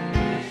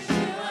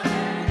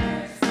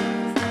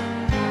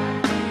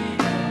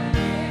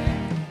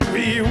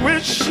 We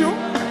wish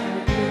you